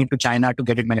then taking it to China to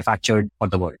get it manufactured for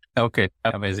the world. Okay,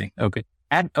 amazing. Okay.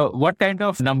 And what kind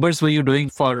of numbers were you doing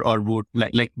for Orboot,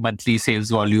 like monthly sales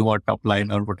volume or top line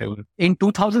or whatever? In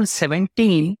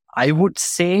 2017, I would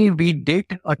say we did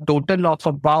a total of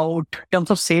about, in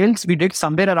terms of sales, we did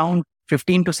somewhere around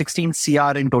 15 to 16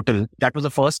 CR in total. That was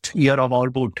the first year of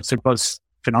Orboot. So it was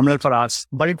phenomenal for us.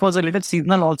 But it was a little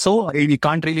seasonal also. We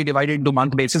can't really divide it into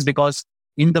month basis, because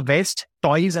in the West,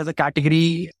 toys as a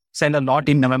category sell a lot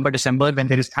in November, December when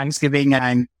there is Thanksgiving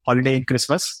and holiday and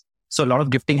Christmas. So a lot of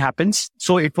gifting happens.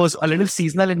 So it was a little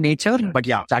seasonal in nature, but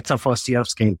yeah, that's our first year of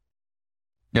scale.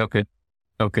 Okay.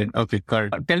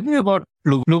 Correct. Tell me about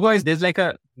Plugo. Plugo is there's like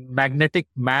a magnetic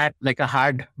mat, like a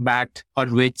hard mat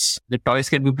on which the toys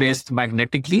can be placed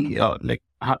magnetically. Or like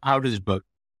how does it work?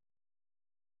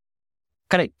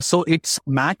 Correct. So it's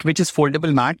mat, which is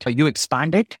foldable mat. You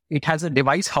expand it. It has a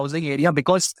device housing area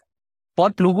because for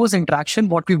Plugo's interaction,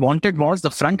 what we wanted was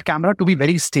the front camera to be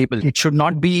very stable. It should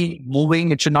not be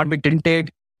moving. It should not be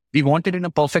tilted. We wanted in a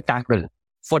perfect angle.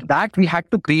 For that, we had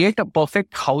to create a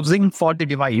perfect housing for the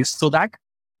device so that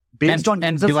based on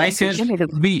device here, it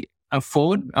would be a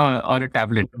phone or a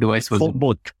tablet device.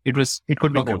 Both. It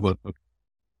could be both. Okay.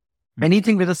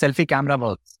 Anything with a selfie camera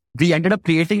works. We ended up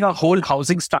creating a whole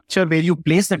housing structure where you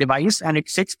place the device and it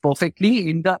sits perfectly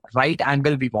in the right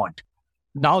angle we want.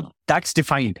 Now that's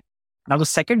defined. Now the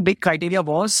second big criteria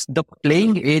was the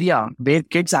playing area where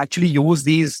kids actually use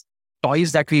these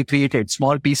toys that we created,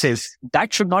 small pieces.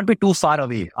 That should not be too far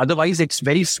away. Otherwise, it's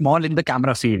very small in the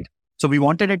camera field. So we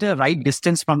wanted it at the right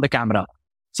distance from the camera.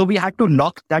 So we had to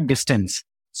lock that distance.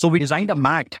 So we designed a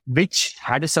mat which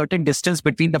had a certain distance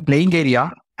between the playing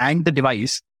area and the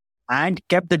device and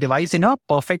kept the device in a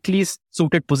perfectly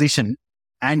suited position.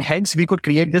 And hence we could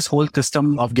create this whole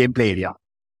system of gameplay area.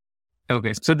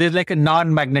 Okay. So there's like a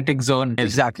non-magnetic zone.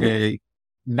 Exactly.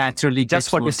 Naturally. Just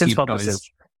for distance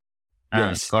purposes.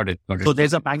 Yes. Got it. So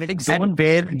there's a magnetic zone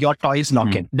where your toys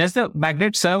lock in. Does the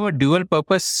magnet serve a dual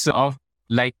purpose of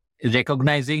like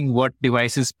recognizing what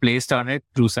device is placed on it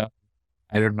through some,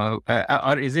 I don't know,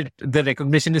 or is it the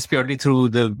recognition is purely through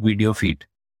the video feed?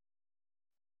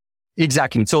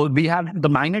 Exactly. So we have the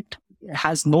magnet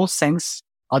has no sense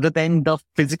other than the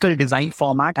physical design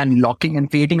format and locking and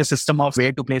creating a system of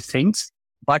where to place things.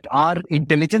 But our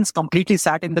intelligence completely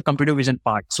sat in the computer vision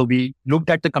part. So we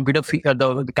looked at the computer feed,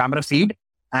 the camera feed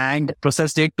and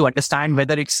processed it to understand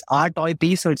whether it's our toy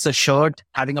piece or it's a shirt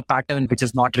having a pattern which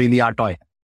is not really our toy.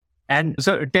 And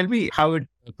so tell me how it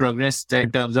progressed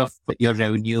in terms of your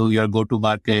revenue, your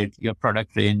go-to-market, your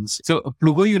product range. So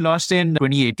Plugo you launched in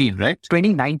 2018, right?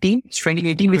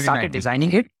 2018, we started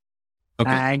designing it. Okay.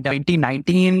 And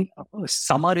 2019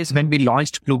 summer is when we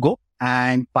launched Plugo.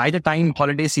 And by the time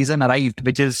holiday season arrived,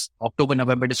 which is October,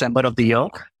 November, December of the year,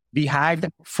 we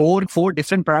had four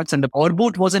different products. And the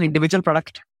Orbit was an individual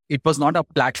product. It was not a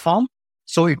platform.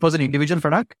 So it was an individual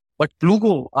product. But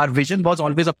Plugo, our vision was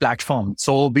always a platform.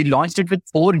 So we launched it with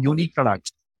 4 unique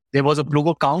products. There was a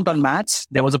Plugo Count on maths.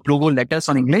 There was a Plugo Letters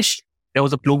on English. There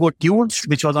was a Plugo Tunes,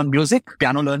 which was on music,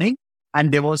 piano learning.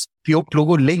 And there was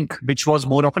Plugo Link, which was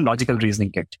more of a logical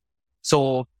reasoning kit.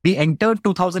 So we entered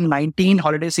 2019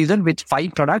 holiday season with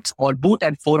 5 products, Orbit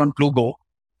and 4 on Plugo.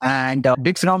 And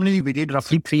did phenomenally. We did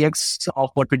roughly 3x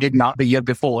of what we did now the year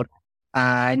before.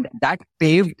 And that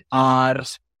paved our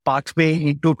pathway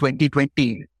into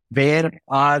 2020, where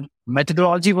our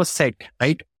methodology was set,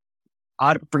 right?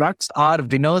 Our products are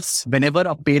winners whenever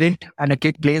a parent and a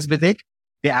kid plays with it.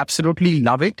 They absolutely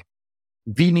love it.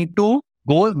 We need to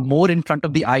go more in front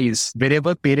of the eyes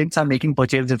wherever parents are making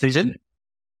purchase decision.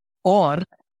 Or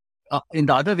in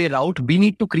the other way around, we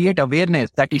need to create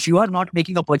awareness that if you are not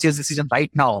making a purchase decision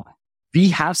right now, we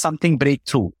have something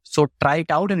breakthrough. So try it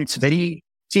out and it's very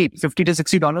cheap. $50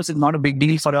 to $60 is not a big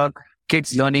deal for our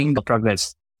kids learning the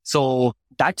progress. So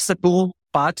that's the 2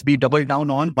 paths we doubled down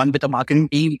on, one with the marketing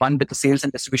team, one with the sales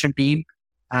and distribution team.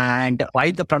 And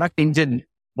while the product engine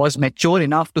was mature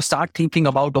enough to start thinking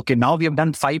about, okay, now we have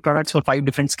done 5 products for 5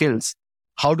 different skills.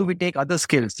 How do we take other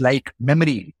skills like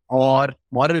memory or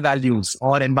moral values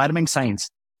or environment science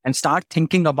and start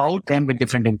thinking about them with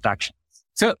different interactions?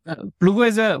 So Plugo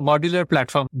is a modular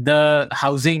platform. The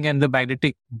housing and the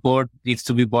magnetic board needs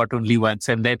to be bought only once.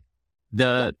 And then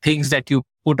the things that you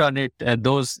put on it,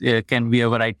 those can be a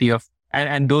variety of,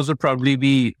 and those would probably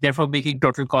be, therefore making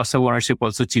total cost of ownership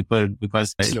also cheaper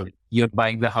because you're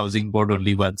buying the housing board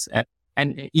only once.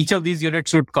 And each of these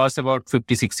units would cost about $50,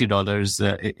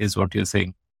 $60 is what you're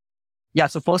saying. Yeah.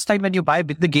 So first time when you buy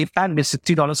with the game plan, it's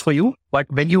 $60 for you. But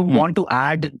when you want to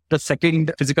add the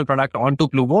second physical product onto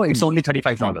Plugo, it's only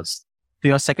 $35. So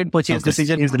your second purchase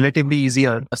decision is relatively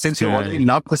easier since you already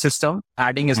love the system.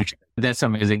 Adding is... That's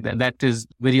amazing. That is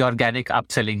very organic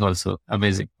upselling also.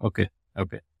 Amazing. Okay.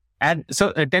 And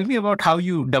so tell me about how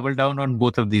you double down on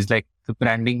both of these, like the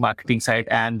branding, marketing side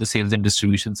and the sales and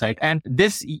distribution side. And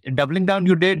this doubling down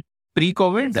you did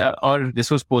pre-COVID or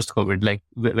this was post-COVID? Like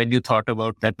when you thought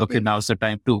about that, okay, now's the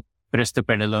time to press the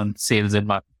pedal on sales and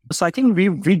marketing. So I think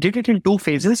we did it in 2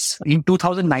 phases. In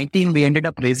 2019, we ended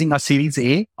up raising a Series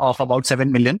A of about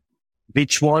 7 million.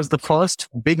 which was the first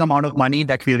big amount of money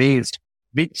that we raised,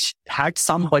 which had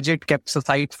some budget kept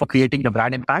aside for creating the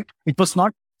brand impact. It was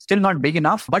still not big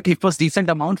enough, but it was decent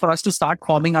amount for us to start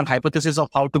forming our hypothesis of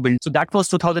how to build. So that was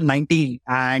 2019.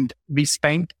 And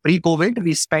pre-COVID,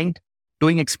 we spent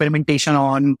doing experimentation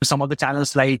on some of the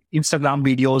channels like Instagram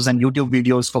videos and YouTube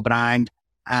videos for brand,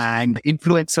 and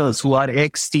influencers who are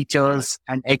ex-teachers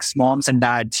and ex-moms and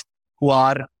dads who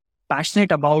are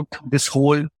passionate about this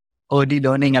whole early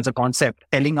learning as a concept,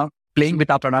 playing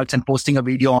with our products and posting a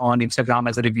video on Instagram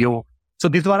as a review. So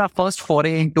these were our first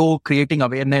foray into creating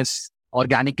awareness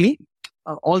organically.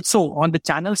 Also on the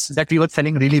channels that we were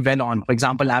selling really well on, for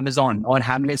example, Amazon or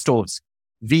Hamley stores,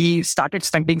 we started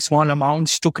spending small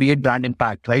amounts to create brand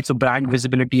impact, right? So brand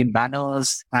visibility in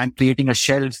banners and creating a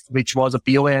shelf, which was a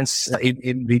POS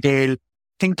in retail.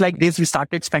 Things like this, we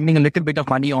started spending a little bit of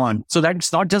money on. So that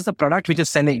it's not just the product which is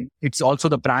selling, it's also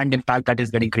the brand impact that is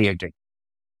getting created.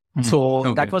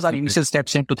 So that was our initial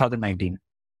steps in 2019.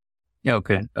 Yeah,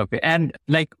 okay. And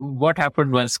like, what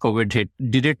happened once COVID hit?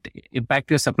 Did it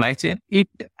impact your supply chain? It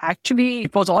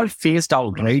was all phased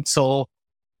out, right? So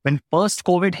when first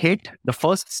COVID hit, the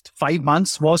first 5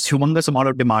 months was humongous amount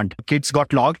of demand. Kids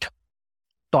got locked.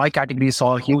 Toy category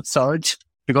saw a huge surge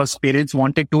because parents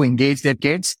wanted to engage their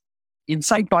kids.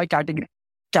 Inside toy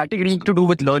category to do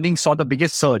with learning saw the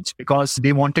biggest surge because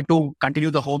they wanted to continue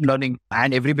the home learning,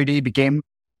 and everybody became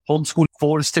homeschooled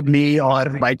forcibly or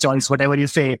by choice, whatever you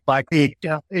say. But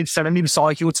it suddenly saw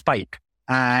a huge spike,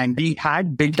 and we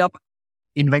had built up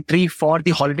inventory for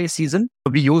the holiday season.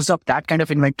 We used up that kind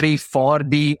of inventory for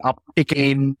the uptick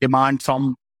in demand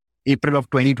from April of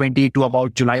 2020 to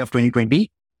about July of 2020.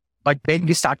 But then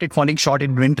we started falling short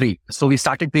in inventory. So we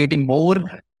started creating more.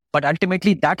 But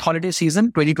ultimately that holiday season,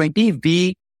 2020,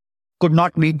 we could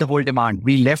not meet the whole demand.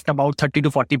 We left about 30 to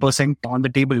 40% on the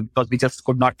table because we just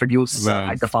could not produce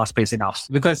at the fast pace enough.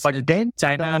 But then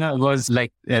China was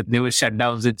like, there were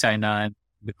shutdowns in China and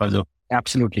because of...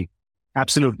 Absolutely.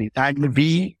 And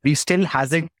we still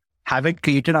haven't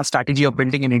created a strategy of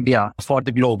building in India for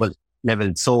the global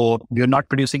level. So we're not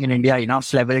producing in India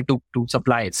enough level to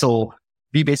supply. So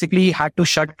we basically had to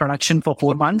shut production for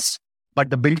 4 months, but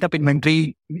the built up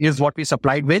inventory is what we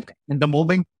supplied with. And the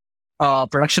moment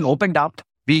production opened up,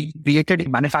 we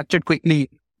manufactured quickly,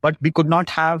 but we could not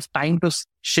have time to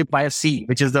ship via sea,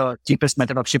 which is the cheapest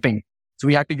method of shipping. So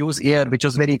we had to use air, which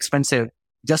was very expensive,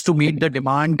 just to meet the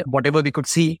demand, whatever we could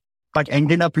see, but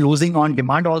ended up losing on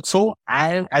demand also,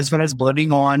 as well as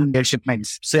burning on their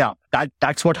shipments. So yeah,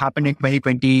 that's what happened in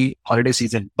 2020 holiday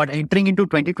season. But entering into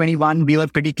 2021, we were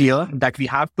pretty clear that we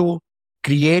have to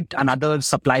create another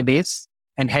supply base,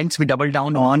 and hence we doubled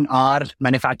down on our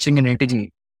manufacturing and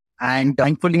strategy. And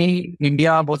thankfully,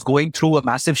 India was going through a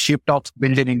massive shift of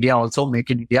build in India, also make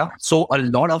in India. So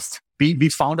we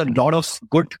found a lot of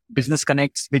good business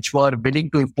connects, which were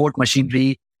willing to import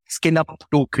machinery, skill up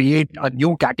to create a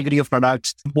new category of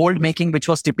products. Mold making, which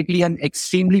was typically an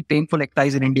extremely painful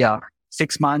exercise in India,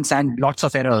 6 months and lots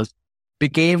of errors,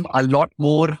 became a lot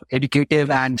more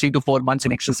educative and 3 to 4 months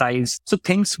in exercise. So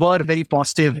things were very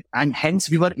positive, and hence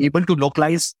we were able to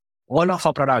localize all of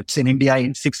our products in India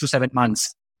in 6 to 7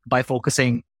 months by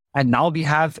focusing. And now we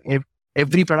have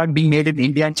every product being made in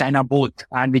India and China both,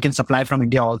 and we can supply from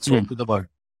India also to the world.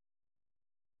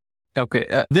 Okay.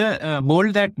 The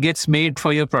mold that gets made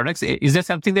for your products, is that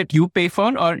something that you pay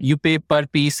for, or you pay per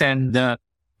piece and the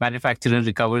manufacturer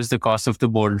recovers the cost of the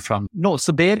mold from? No.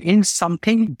 So there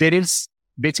is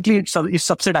basically it's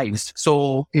subsidized.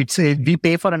 So we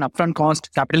pay for an upfront cost,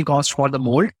 capital cost for the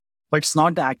mold, but it's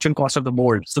not the actual cost of the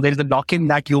mold. So there is a lock-in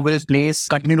that you will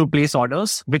continue to place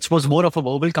orders, which was more of a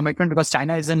verbal commitment because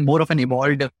China is in more of an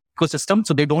evolved ecosystem.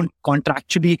 So they don't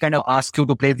contractually kind of ask you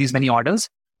to place these many orders.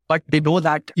 But they know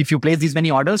that if you place these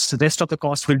many orders, the rest of the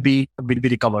cost will be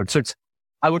recovered. So it's,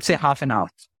 I would say, half and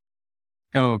half.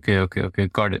 Okay.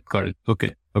 Got it.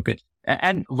 Okay.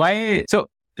 And why? So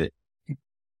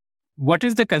what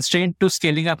is the constraint to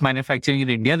scaling up manufacturing in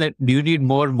India? That do you need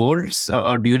more molds,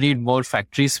 or do you need more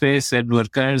factory space and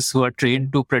workers who are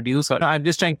trained to produce? Or I'm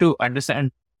just trying to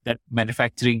understand that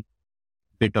manufacturing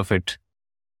bit of it.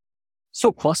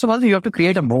 So first of all, you have to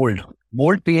create a mold.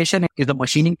 Mold creation is a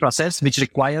machining process which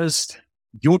requires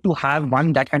you to have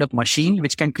that kind of machine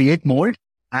which can create mold.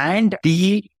 And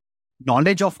the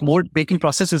knowledge of mold making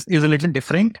process is a little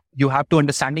different. You have to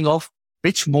understanding of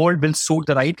which mold will suit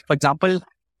the right. For example,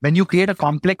 when you create a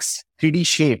complex 3D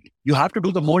shape, you have to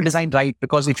do the mold design right,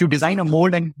 because if you design a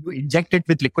mold and you inject it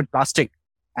with liquid plastic,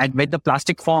 and when the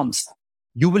plastic forms,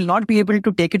 you will not be able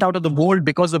to take it out of the mold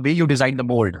because of the way you design the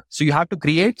mold. So you have to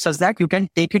create such that you can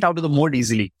take it out of the mold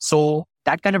easily. So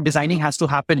that kind of designing has to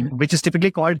happen, which is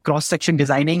typically called cross-section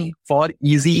designing for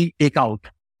easy takeout.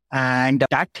 And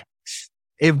that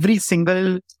every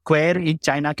single square in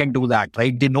China can do that,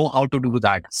 right? They know how to do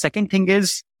that. Second thing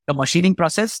is the machining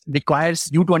process requires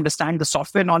you to understand the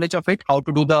software knowledge of it, how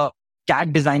to do the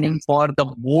CAD designing for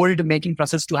the mold making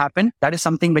process to happen. That is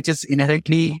something which is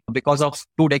inherently because of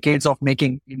 2 decades of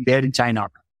making there in China.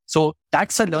 So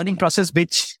that's a learning process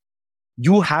which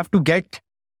you have to get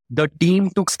the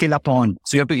team to skill up on.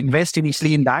 So you have to invest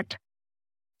initially in that.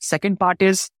 Second part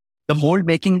is the mold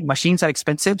making machines are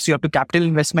expensive. So you have to capital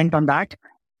investment on that.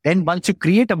 Then once you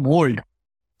create a mold,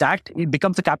 that it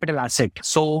becomes a capital asset.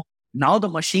 So now the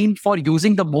machine for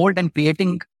using the mold and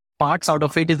creating parts out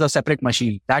of it is a separate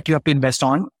machine that you have to invest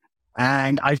on.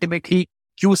 And ultimately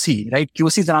QC, right?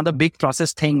 QC is another big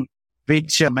process thing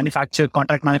which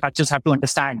contract manufacturers have to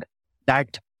understand,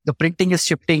 that the printing is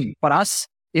shifting. For us,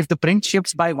 if the print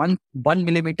shifts by one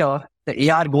millimeter,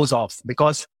 the AR goes off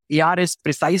because AR is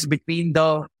precise between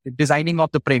the designing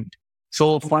of the print.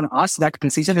 So for us, that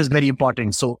precision is very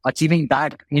important. So achieving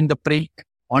that in the print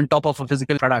on top of a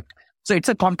physical product. So it's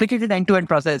a complicated end-to-end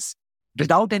process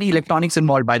without any electronics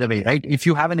involved, by the way, right? If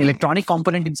you have an electronic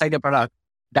component inside a product,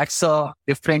 that's a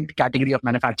different category of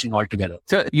manufacturing altogether.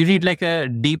 So you need like a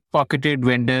deep-pocketed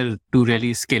vendor to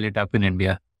really scale it up in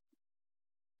India.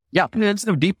 Yeah, it's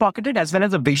deep-pocketed as well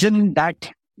as a vision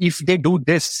that if they do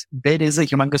this, there is a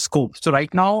humongous scope. So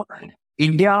right now,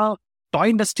 India toy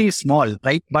industry is small,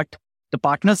 right? But the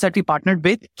partners that we partnered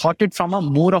with thought it from a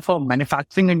more of a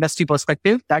manufacturing industry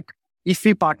perspective, that if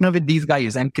we partner with these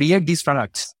guys and create these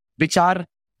products, which are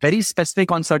very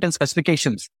specific on certain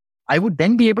specifications, I would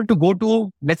then be able to go to,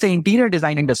 let's say, interior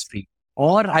design industry,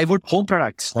 or I would home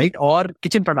products, right? Or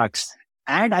kitchen products.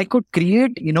 And I could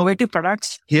create innovative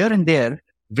products here and there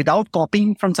without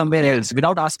copying from somewhere else,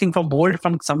 without asking for mold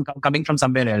from coming from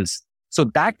somewhere else. So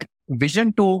that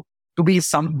vision to be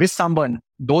with someone,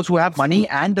 those who have money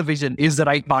and the vision, is the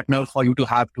right partner for you to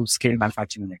have to scale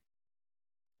manufacturing.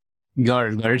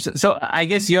 Got it. So I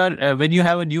guess when you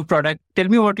have a new product, tell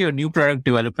me about your new product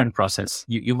development process.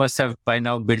 You must have by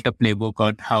now built a playbook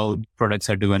on how products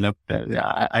are developed.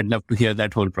 I'd love to hear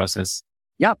that whole process.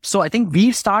 Yeah. So I think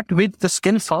we start with the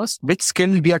skill first, which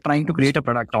skill we are trying to create a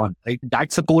product on, right?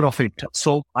 That's the core of it.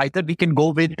 So either we can go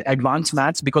with advanced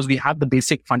maths because we have the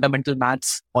basic fundamental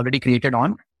maths already created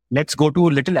on. Let's go to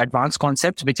little advanced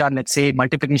concepts, which are, let's say,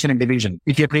 multiplication and division.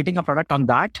 If you're creating a product on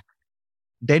that,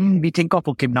 then we think of,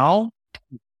 okay, now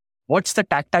what's the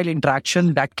tactile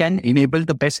interaction that can enable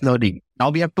the best learning? Now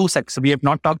we have 2 sets. We have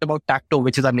not talked about Tacto,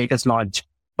 which is our latest launch,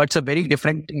 but it's a very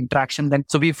different interaction than.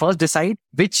 So we first decide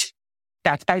which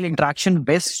tactile interaction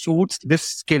best suits this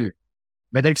skill,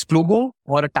 whether it's Plugo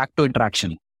or a Tacto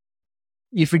interaction.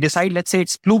 If we decide, let's say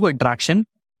it's Plugo interaction,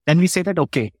 then we say that,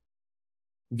 okay,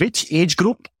 which age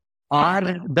group are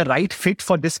the right fit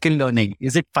for this skill learning?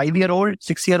 Is it 5-year-old,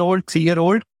 6-year-old,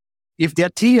 3-year-old? If they're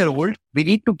 3-year-old, we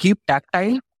need to keep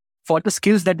tactile for the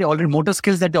skills that motor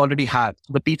skills that they already have.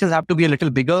 The pieces have to be a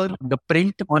little bigger. The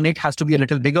print on it has to be a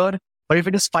little bigger. But if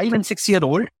it is 5 and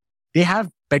 6-year-old, they have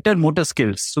better motor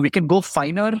skills. So we can go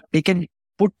finer. They can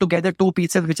put together 2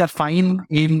 pieces which are fine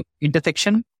in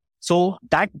intersection. So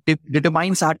that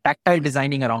determines our tactile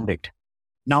designing around it.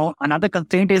 Now, another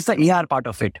constraint is the AR part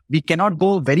of it. We cannot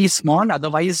go very small.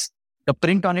 Otherwise, the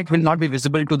print on it will not be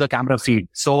visible to the camera feed.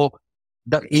 So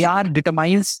the AR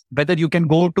determines whether you can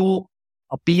go to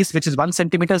a piece which is 1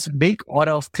 centimeter big or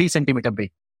a 3 centimeter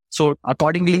big. So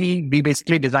accordingly, we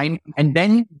basically design, and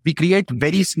then we create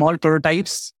very small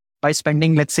prototypes by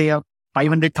spending, let's say,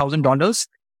 $500,000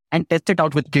 and test it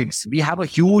out with kids. We have a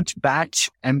huge batch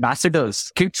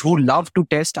ambassadors, kids who love to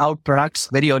test out products,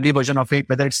 very early version of it,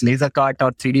 whether it's laser cut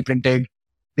or 3D printed.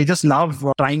 They just love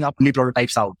trying up new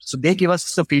prototypes out. So they give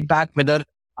us the feedback whether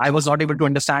I was not able to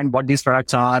understand what these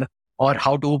products are or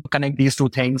how to connect these 2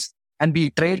 things. And we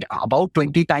iterate about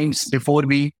 20 times before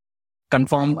we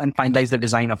confirm and finalize the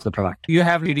design of the product. You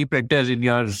have 3D printers in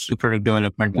your product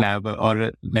development lab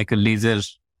or like a laser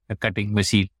cutting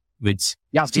machine, which...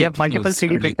 Yeah, we have multiple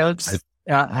 3D printers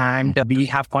and we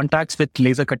have contracts with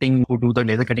laser cutting who do the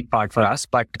laser cutting part for us.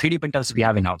 But 3D printers we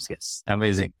have in-house, yes.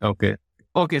 Amazing.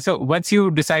 Okay, so once you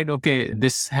decide, okay,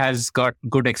 this has got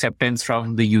good acceptance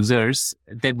from the users,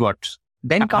 then what?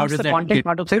 Then comes the content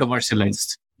part of it.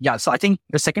 Commercialized. Yeah, so I think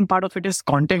the second part of it is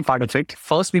content part of it.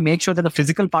 First, we make sure that the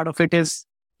physical part of it is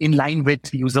in line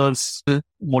with users'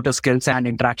 motor skills and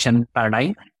interaction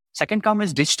paradigm. Second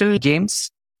comes digital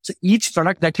games. So each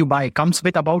product that you buy comes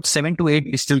with about 7 to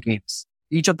 8 digital games.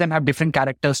 Each of them have different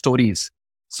character stories.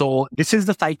 So this is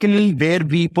the cycle where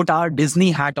we put our Disney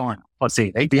hat on per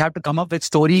se, right? We have to come up with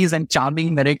stories and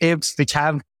charming narratives which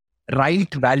have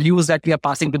right values that we are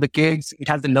passing to the kids. It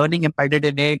has the learning embedded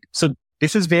in it. So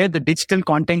this is where the digital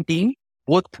content team,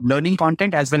 both learning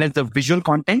content as well as the visual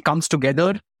content, comes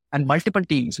together, and multiple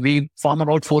teams. We form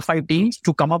about 4 or 5 teams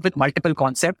to come up with multiple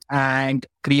concepts and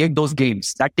create those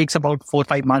games. That takes about 4 or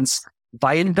 5 months.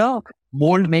 While the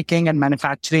mold making and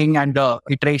manufacturing and the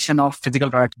iteration of physical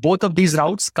products, both of these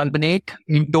routes culminate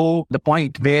into the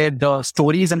point where the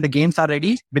stories and the games are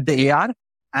ready with the AR,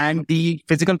 and the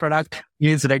physical product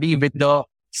is ready with the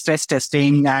stress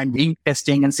testing and ink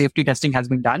testing and safety testing has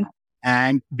been done.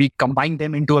 And we combine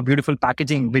them into a beautiful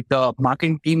packaging with the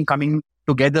marketing team coming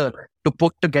together to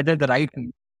put together the right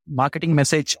marketing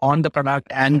message on the product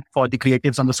and for the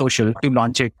creatives on the social to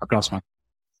launch it across market.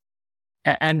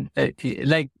 And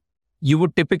like you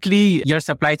would typically, your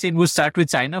supply chain would start with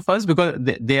China first because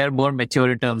they are more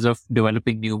mature in terms of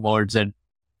developing new molds and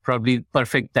probably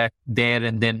perfect that there,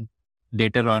 and then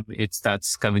later on it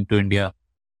starts coming to India.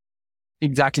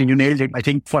 Exactly. You nailed it. I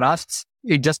think for us,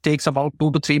 it just takes about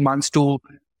 2 to 3 months to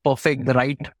perfect the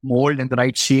right mold and the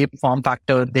right shape, form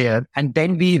factor there. And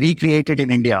then we recreate it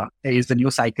in India is the new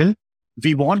cycle.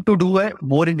 We want to do it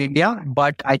more in India,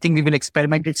 but I think we will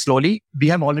experiment it slowly. We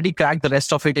have already cracked the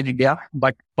rest of it in India,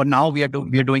 but for now we are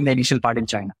doing the initial part in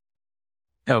China.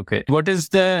 Okay. What is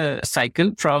the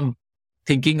cycle from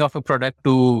thinking of a product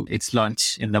to its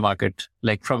launch in the market?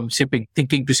 Like from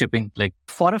thinking to shipping, like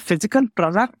for a physical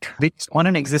product, which on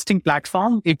an existing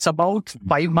platform, it's about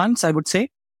 5 months, I would say.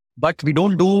 But we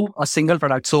don't do a single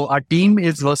product. So our team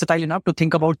is versatile enough to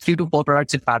think about 3 to 4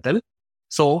 products in parallel.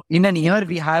 So in a year,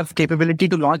 we have capability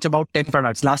to launch about 10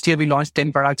 products. Last year, we launched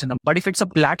 10 products. But if it's a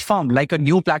platform, like a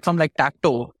new platform like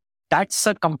Tacto, that's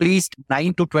a complete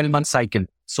 9 to 12 month cycle.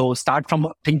 So start from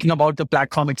thinking about the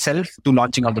platform itself to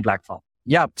launching of the platform.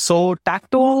 Yeah. So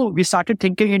Tacto, we started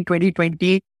thinking in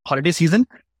 2020 holiday season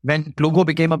when Plugo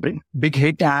became a big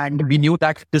hit, and we knew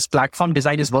that this platform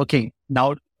design is working.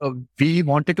 Now, we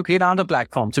wanted to create another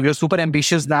platform. So we were super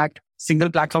ambitious that single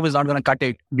platform is not going to cut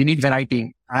it. We need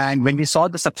variety. And when we saw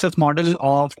the success model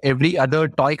of every other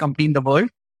toy company in the world,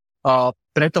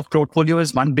 breadth of portfolio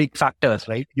is one big factor,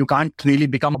 right? You can't really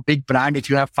become a big brand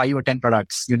if you have 5 or 10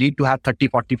 products. You need to have 30,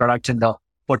 40 products in the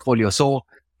portfolio. So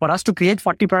for us to create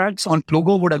 40 products on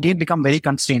Plugo would again become very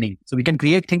constraining. So we can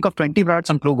think of 20 products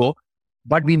on Plugo,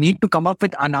 but we need to come up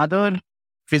with another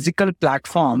physical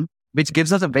platform which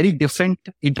gives us a very different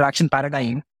interaction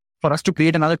paradigm for us to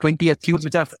create another 20 SKUs,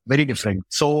 which are very different.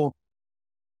 So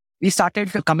we started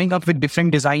coming up with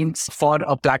different designs for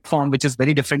a platform which is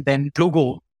very different than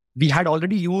Plugo. We had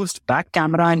already used back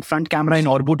camera and front camera in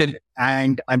Orbit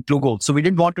and Plugo. So we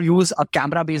didn't want to use a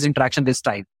camera-based interaction this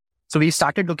time. So we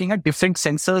started looking at different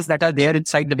sensors that are there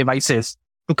inside the devices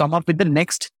to come up with the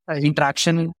next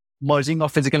interaction merging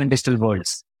of physical and digital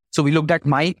worlds. So we looked at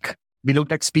mic, we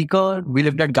looked at speaker, we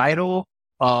looked at gyro,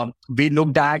 we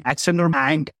looked at accelerometer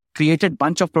and created a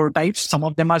bunch of prototypes. Some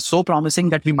of them are so promising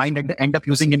that we might end up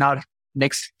using in our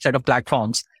next set of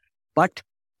platforms. But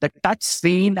the touch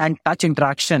screen and touch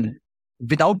interaction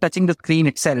without touching the screen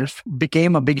itself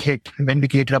became a big hit when we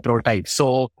created a prototype.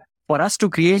 So for us to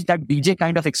create that DJ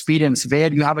kind of experience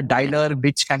where you have a dialer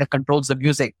which kind of controls the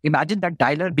music, imagine that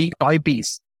dialer being a toy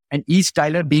piece and each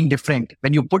dialer being different.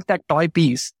 When you put that toy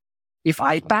piece, if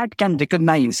iPad can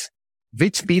recognize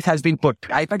which piece has been put,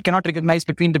 iPad cannot recognize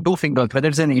between the 2 fingers, whether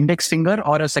it's an index finger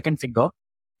or a second finger.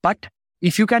 But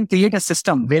if you can create a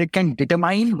system where it can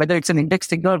determine whether it's an index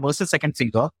finger versus second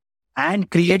finger and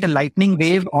create a lightning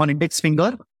wave on index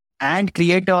finger and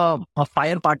create a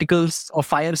fire particles or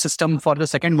fire system for the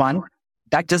second one,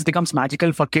 that just becomes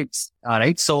magical for kids. All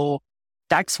right. So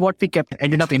that's what we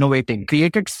ended up innovating,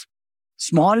 created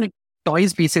small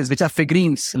toys pieces, which are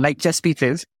figurines like chess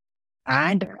pieces,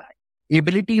 and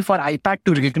ability for iPad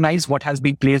to recognize what has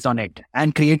been placed on it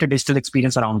and create a digital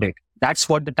experience around it. That's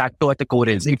what the Tacto at the core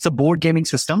is. It's a board gaming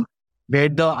system where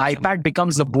the iPad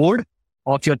becomes the board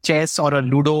of your chess or a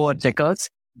Ludo or checkers.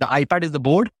 The iPad is the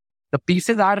board. The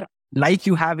pieces are like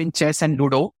you have in chess and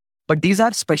Ludo, but these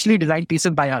are specially designed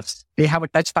pieces by us. They have a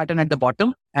touch pattern at the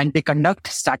bottom and they conduct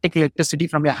static electricity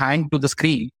from your hand to the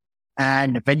screen.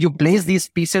 And when you place these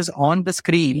pieces on the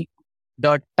screen,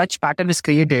 the touch pattern is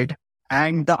created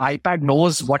and the iPad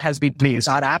knows what has been placed.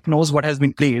 Our app knows what has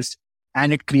been placed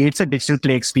and it creates a digital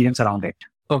play experience around it.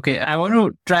 Okay, I want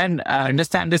to try and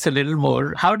understand this a little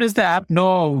more. How does the app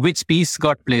know which piece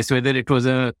got placed, whether it was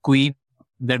a queen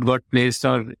that got placed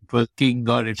or it was king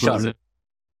or it was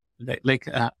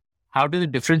How do they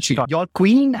differentiate? Your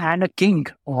queen and a king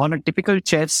on a typical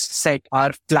chess set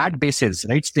are flat bases,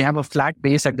 right? They have a flat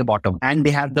base at the bottom and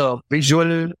they have the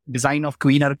visual design of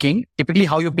queen or king. Typically,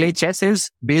 how you play chess is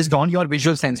based on your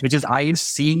visual sense, which is eyes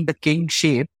seeing the king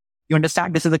shape. You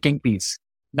understand this is the king piece.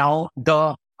 Now,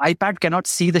 the iPad cannot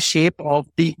see the shape of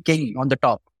the king on the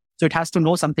top. So it has to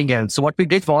know something else. So what we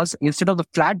did was, instead of the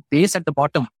flat base at the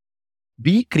bottom,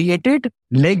 we created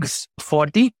legs for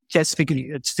the chess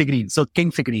figurine. So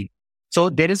king figurine. So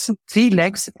there is 3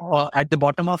 legs at the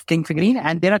bottom of king figurine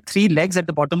and there are 3 legs at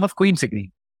the bottom of queen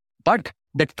figurine. But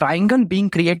the triangle being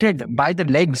created by the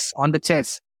legs on the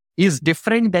chess is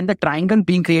different than the triangle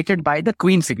being created by the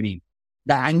queen figurine.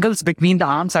 The angles between the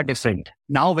arms are different.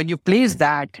 Now, when you place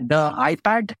that, the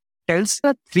iPad tells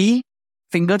the 3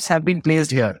 fingers have been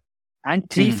placed here and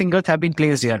 3 fingers have been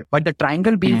placed here. But the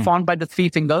triangle being formed by the 3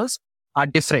 fingers are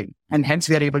different. And hence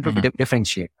we are able to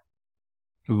differentiate.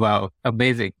 Wow.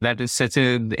 Amazing. That is such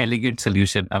an elegant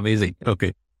solution. Amazing.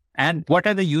 Okay. And what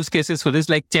are the use cases for this?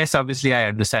 Like chess, obviously, I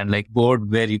understand, like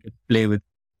board where you can play with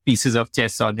pieces of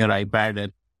chess on your iPad,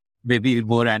 and maybe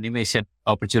more animation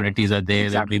opportunities are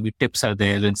there, and maybe tips are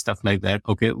there and stuff like that.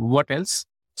 Okay. What else?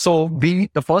 So the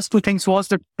first 2 things was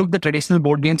that took the traditional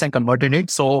board games and converted it.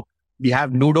 So we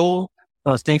have Ludo,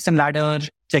 Snakes and Ladder,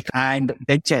 check, and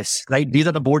then chess, right? These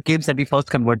are the board games that we first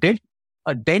converted.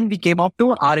 Then we came up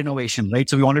to our innovation, right?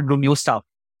 So we wanted to do new stuff.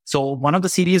 So one of the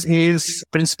series is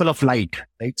Principle of Light,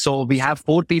 right? So we have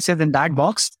 4 pieces in that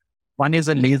box. One is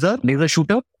a laser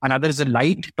shooter. Another is a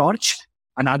light torch.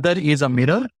 Another is a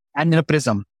mirror and a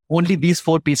prism. Only these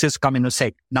 4 pieces come in a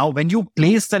set. Now, when you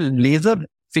place the laser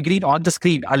figurine on the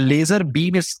screen, a laser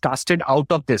beam is casted out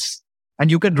of this and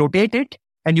you can rotate it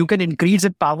and you can increase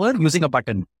its power using a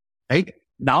button, right?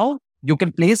 Now you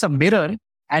can place a mirror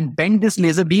and bend this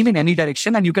laser beam in any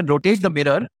direction and you can rotate the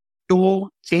mirror to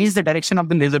change the direction of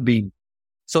the laser beam.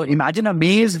 So imagine a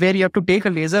maze where you have to take a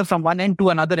laser from one end to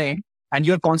another end and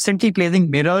you're constantly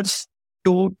placing mirrors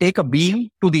to take a beam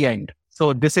to the end.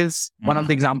 So this is one of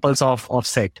the examples of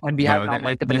set. And we have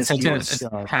multiple such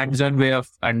a hands-on way of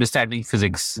understanding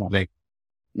physics.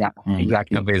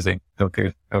 Exactly. Amazing.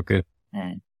 Okay.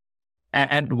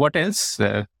 And what else?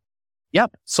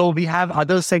 So we have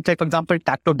other sets, like for example,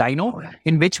 Tacto Dino,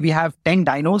 in which we have 10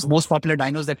 dinos, most popular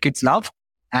dinos that kids love.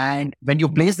 And when you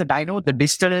place the dino, the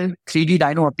digital 3D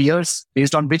dino appears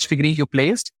based on which figurine you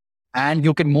placed. And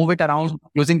you can move it around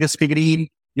using this figurine.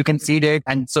 You can seed it.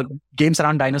 And so games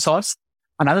around dinosaurs.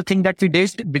 Another thing that we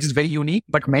did, which is very unique,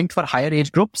 but meant for higher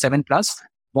age group, 7+,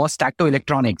 was Tacto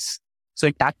Electronics. So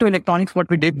in Tacto Electronics, what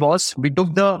we did was we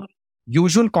took the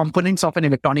usual components of an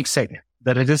electronic set,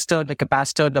 the resistor, the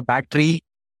capacitor, the battery,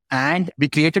 and we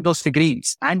created those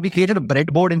figurines and we created a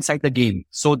breadboard inside the game.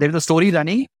 So there's a story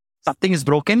running, something is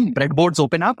broken, breadboards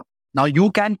open up. Now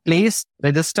you can place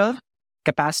resistor,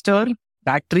 capacitor,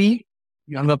 battery,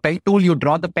 you have a pen tool, you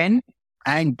draw the pen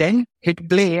and then hit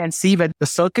play and see whether the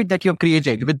circuit that you've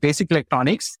created with basic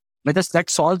electronics, whether that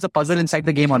solves the puzzle inside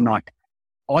the game or not.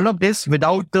 All of this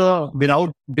without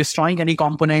destroying any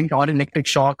component or electric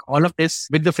shock, all of this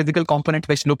with the physical component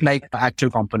which look like actual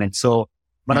components. So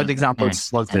one of the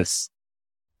examples was this.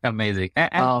 Amazing.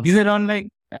 And these are all like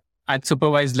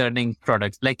unsupervised learning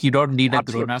products. Like you don't need a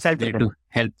grown-up there to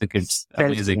help the kids.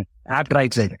 Amazing.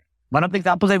 Right. One of the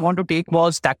examples I want to take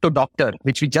was Tacto Doctor,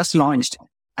 which we just launched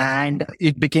and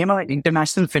it became an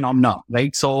international phenomenon,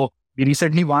 right? So we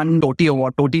recently won TOTY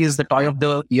Award. TOTY is the Toy of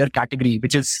the Year category,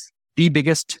 which is the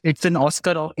biggest. It's an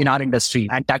Oscar in our industry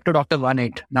and Tacto Doctor won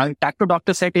it. Now, Tacto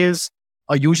Doctor set is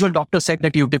a usual doctor set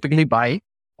that you typically buy.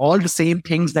 All the same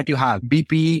things that you have,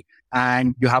 BP,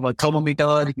 and you have a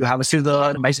thermometer, you have a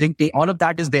scissor, measuring tape, all of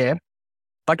that is there.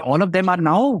 But all of them are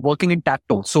now working in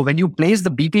Tacto. So when you place the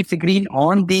BP figurine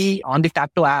on the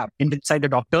Tacto app inside the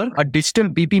doctor, a digital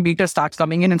BP meter starts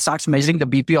coming in and starts measuring the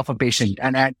BP of a patient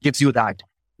and it gives you that.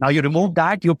 Now you remove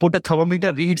that, you put a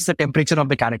thermometer, reads the temperature of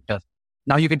the character.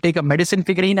 Now you can take a medicine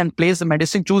figurine and place the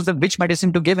medicine, choose which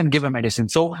medicine to give and give a medicine.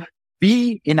 So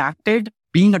we enacted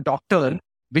being a doctor,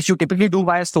 which you typically do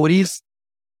via stories,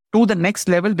 to the next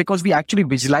level because we actually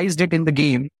visualized it in the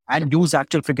game and used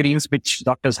actual figurines which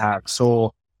doctors have.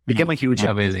 So became a huge...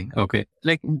 Amazing. Okay.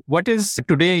 Like what is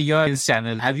today your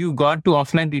channel? Have you gone to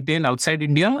offline retail outside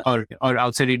India or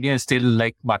outside India is still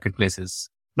like marketplaces?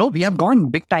 No, we have gone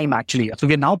big time actually. So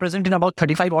we are now present in about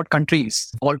 35 odd countries.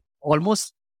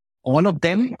 Almost all of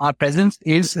them, our presence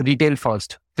is retail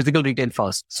first, physical retail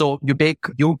first. So you take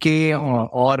UK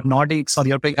or Nordics or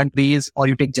European countries, or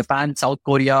you take Japan, South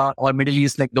Korea, or Middle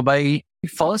East like Dubai. We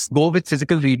first go with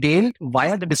physical retail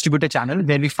via the distributor channel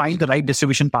where we find the right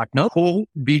distribution partner who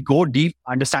we go deep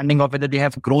understanding of whether they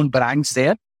have grown brands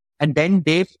there. And then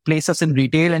they place us in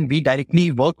retail and we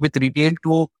directly work with retail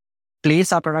to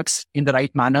place our products in the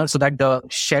right manner so that the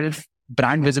shelf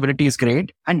brand visibility is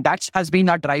great. And that has been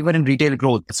our driver in retail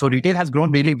growth. So retail has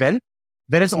grown really well.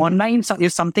 Whereas online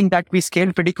is something that we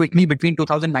scaled pretty quickly between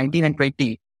 2019 and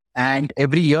 20. And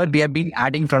every year we have been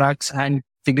adding products and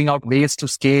figuring out ways to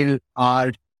scale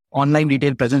our online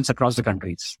retail presence across the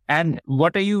countries. And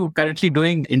what are you currently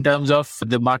doing in terms of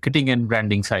the marketing and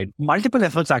branding side? Multiple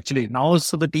efforts actually. Now,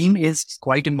 so the team is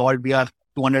quite involved. We are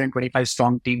 225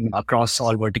 strong team across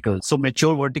all verticals. So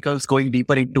mature verticals going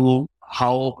deeper into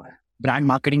how brand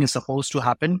marketing is supposed to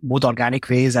happen, both organic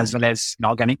ways as well as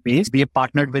inorganic ways. We have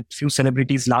partnered with few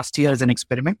celebrities last year as an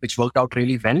experiment, which worked out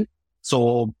really well.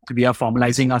 So we are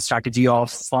formalizing our strategy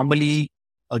of formally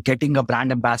getting a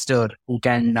brand ambassador who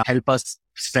can help us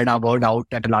spread our word out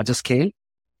at a larger scale.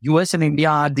 US and India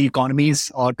are the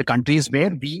economies or the countries where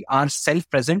we are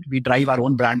self-present. We drive our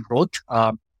own brand growth.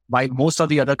 While most of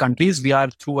the other countries, we are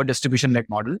through a distribution-led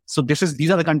model. So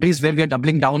these are the countries where we are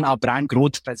doubling down our brand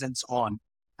growth presence on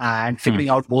and figuring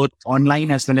out both online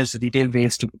as well as retail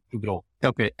ways to grow.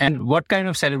 Okay. And what kind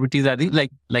of celebrities are these?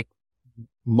 Like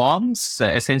moms,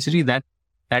 essentially that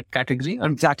category?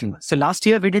 Exactly. So last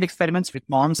year we did experiments with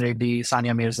moms, Reddy,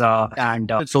 Sania Mirza,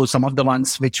 and so some of the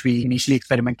ones which we initially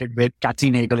experimented with,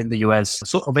 Catherine Hagel in the US.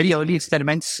 So very early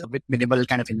experiments with minimal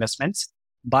kind of investments,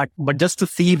 but just to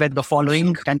see whether the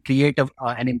following can create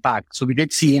an impact. So we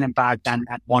did see an impact and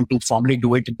want to formally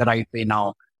do it in the right way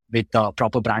now with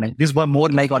proper branding. These were more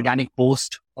like organic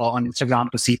posts on Instagram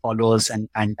to see followers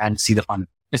and see the fun.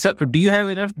 So do you have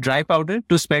enough dry powder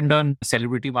to spend on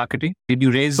celebrity marketing? Did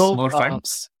you raise more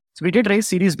funds? So we did raise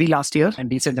Series B last year and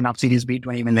decent enough Series B,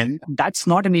 20 million. That's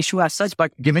not an issue as such,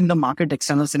 but given the market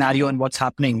external scenario and what's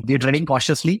happening, we're treading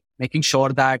cautiously, making sure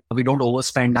that we don't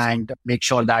overspend and make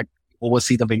sure that we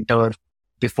oversee the winter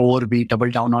before we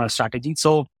double down on our strategy.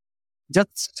 So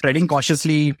just treading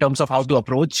cautiously in terms of how to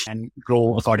approach and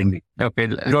grow accordingly. Okay.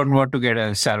 I don't want to get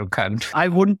a Shah Rukh Khan. I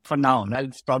wouldn't for now. I'll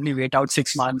probably wait out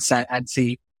 6 months and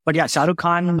see. But yeah, Shah Rukh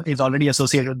Khan is already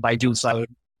associated with Byju's, so I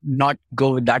would not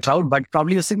go with that route, but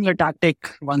probably a similar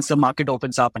tactic once the market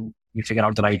opens up and we figure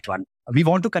out the right one. We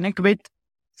want to connect with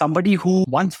somebody who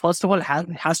first of all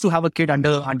has to have a kid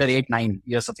under 8-9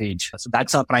 years of age. So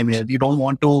that's our primary. You don't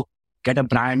want to get a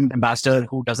brand ambassador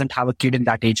who doesn't have a kid in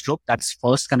that age group. That's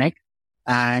first connect.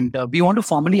 And we want to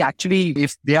formally actually,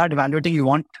 if they are evaluating, we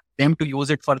want them to use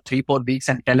it for 3-4 weeks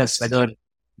and tell us whether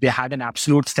they had an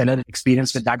absolute stellar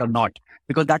experience with that or not,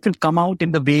 because that will come out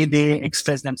in the way they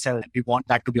express themselves. We want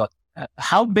that to be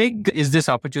how big is this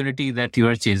opportunity that you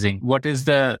are chasing? What is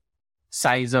the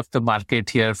size of the market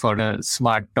here for a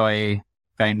smart toy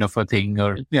kind of a thing?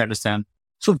 Or you understand?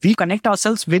 So we connect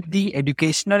ourselves with the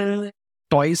educational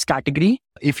toys category.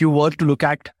 If you were to look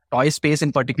at toy space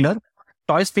in particular,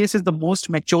 toy space is the most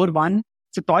mature one.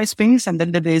 So toy space, and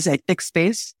then there is edtech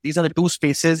space. These are the two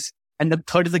spaces. And the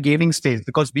third is the gaming space,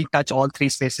 because we touch all three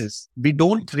spaces. We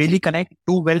don't really connect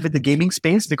too well with the gaming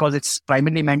space because it's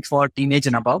primarily meant for teenage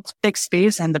and above. Tech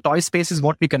space and the toy space is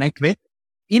what we connect with.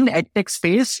 In edtech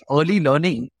space, early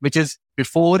learning, which is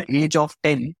before age of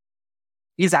 10,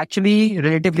 is actually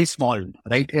relatively small,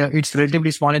 right? It's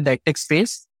relatively small in the edtech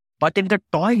space. But in the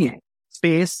toy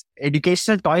space,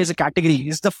 educational toy as a category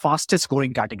is the fastest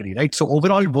growing category, right? So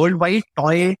overall, worldwide,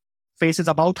 toy space is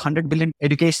about 100 billion.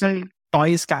 Educational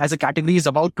toys as a category is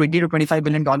about $20 to $25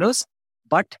 billion.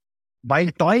 But while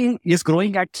toy is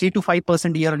growing at 3 to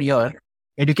 5% year on year,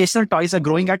 educational toys are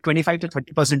growing at 25 to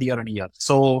 30% year on year.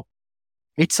 So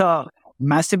it's a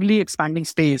massively expanding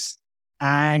space.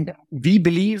 And we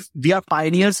believe we are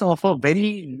pioneers of a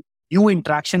very new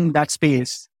interaction in that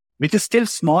space, which is still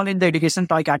small in the educational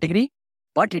toy category,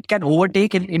 but it can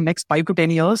overtake in next 5 to 10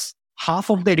 years. Half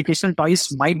of the educational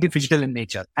toys might be digital in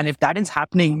nature. And if that is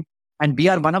happening, and we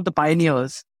are one of the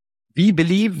pioneers, we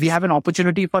believe we have an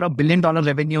opportunity for $1 billion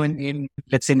revenue in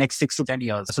let's say, next 6 to 10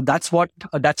 years. So that's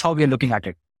how we are looking at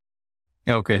it.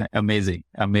 Okay. Amazing.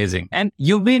 And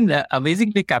you've been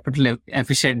amazingly capital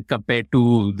efficient compared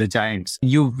to the giants.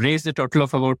 You've raised a total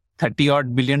of about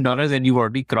 $30 billion and you've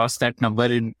already crossed that number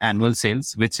in annual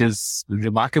sales, which is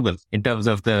remarkable in terms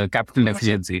of the capital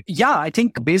efficiency. Yeah, I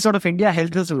think based out of India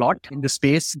helped us a lot in the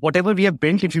space. Whatever we have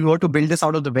built, if we were to build this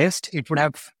out of the West, it would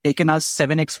have taken us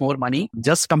 7x more money.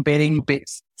 Just comparing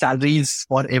salaries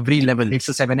for every level, it's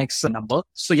a 7x number.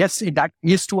 So yes, that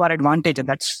is to our advantage, and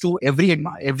that's to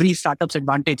every startup's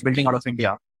advantage building out of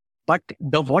India. But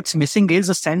what's missing is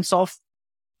a sense of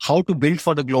how to build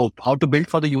for the globe, how to build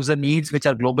for the user needs, which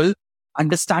are global,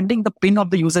 understanding the pin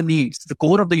of the user needs, the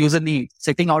core of the user needs,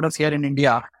 sitting out of here in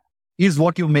India is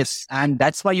what you miss. And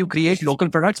that's why you create local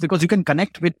products, because you can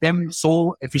connect with them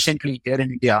so efficiently here in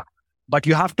India. But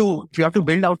you have to, if you have to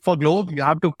build out for globe, you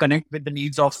have to connect with the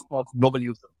needs of global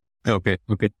users. Okay.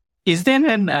 Is there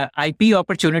an IP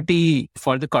opportunity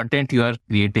for the content you are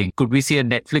creating? Could we see a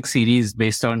Netflix series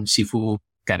based on Shifu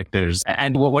characters?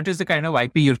 And what is the kind of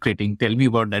IP you're creating? Tell me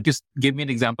about that. Just give me an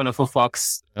example of a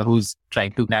fox who's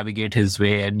trying to navigate his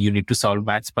way and you need to solve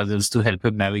maths puzzles to help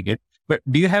him navigate. But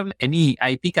do you have any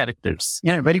IP characters?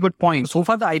 Yeah, very good point. So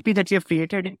far, the IP that we have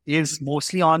created is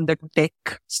mostly on the tech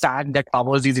stack that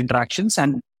powers these interactions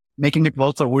and making it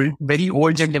work for very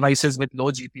old gen devices with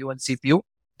low GPU and CPU.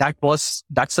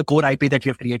 That's the core IP that we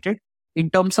have created. In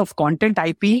terms of content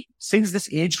IP, since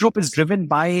this age group is driven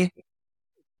by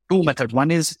two methods.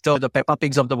 One is the Peppa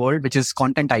Pigs of the world, which is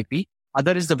content IP.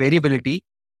 Other is the variability.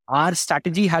 Our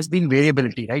strategy has been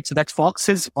variability, right? So that fox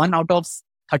is 1 out of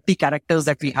 30 characters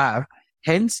that we have.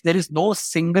 Hence, there is no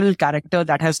single character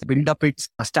that has built up its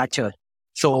stature.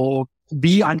 So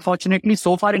we, unfortunately,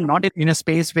 so far not in a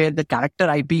space where the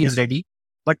character IP is ready.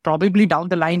 But probably down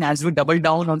the line, as we double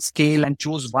down on scale and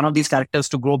choose one of these characters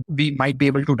to grow, we might be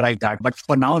able to drive that. But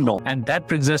for now, no. And that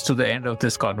brings us to the end of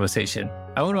this conversation.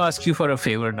 I want to ask you for a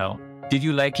favor now. Did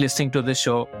you like listening to this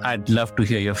show? I'd love to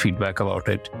hear your feedback about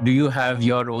it. Do you have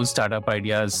your own startup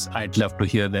ideas? I'd love to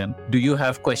hear them. Do you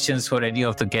have questions for any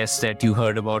of the guests that you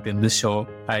heard about in this show?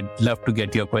 I'd love to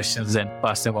get your questions and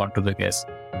pass them on to the guests.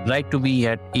 Write to me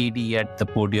at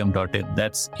ad@thepodium.in.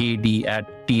 That's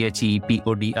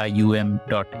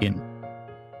ad@thepodium.in.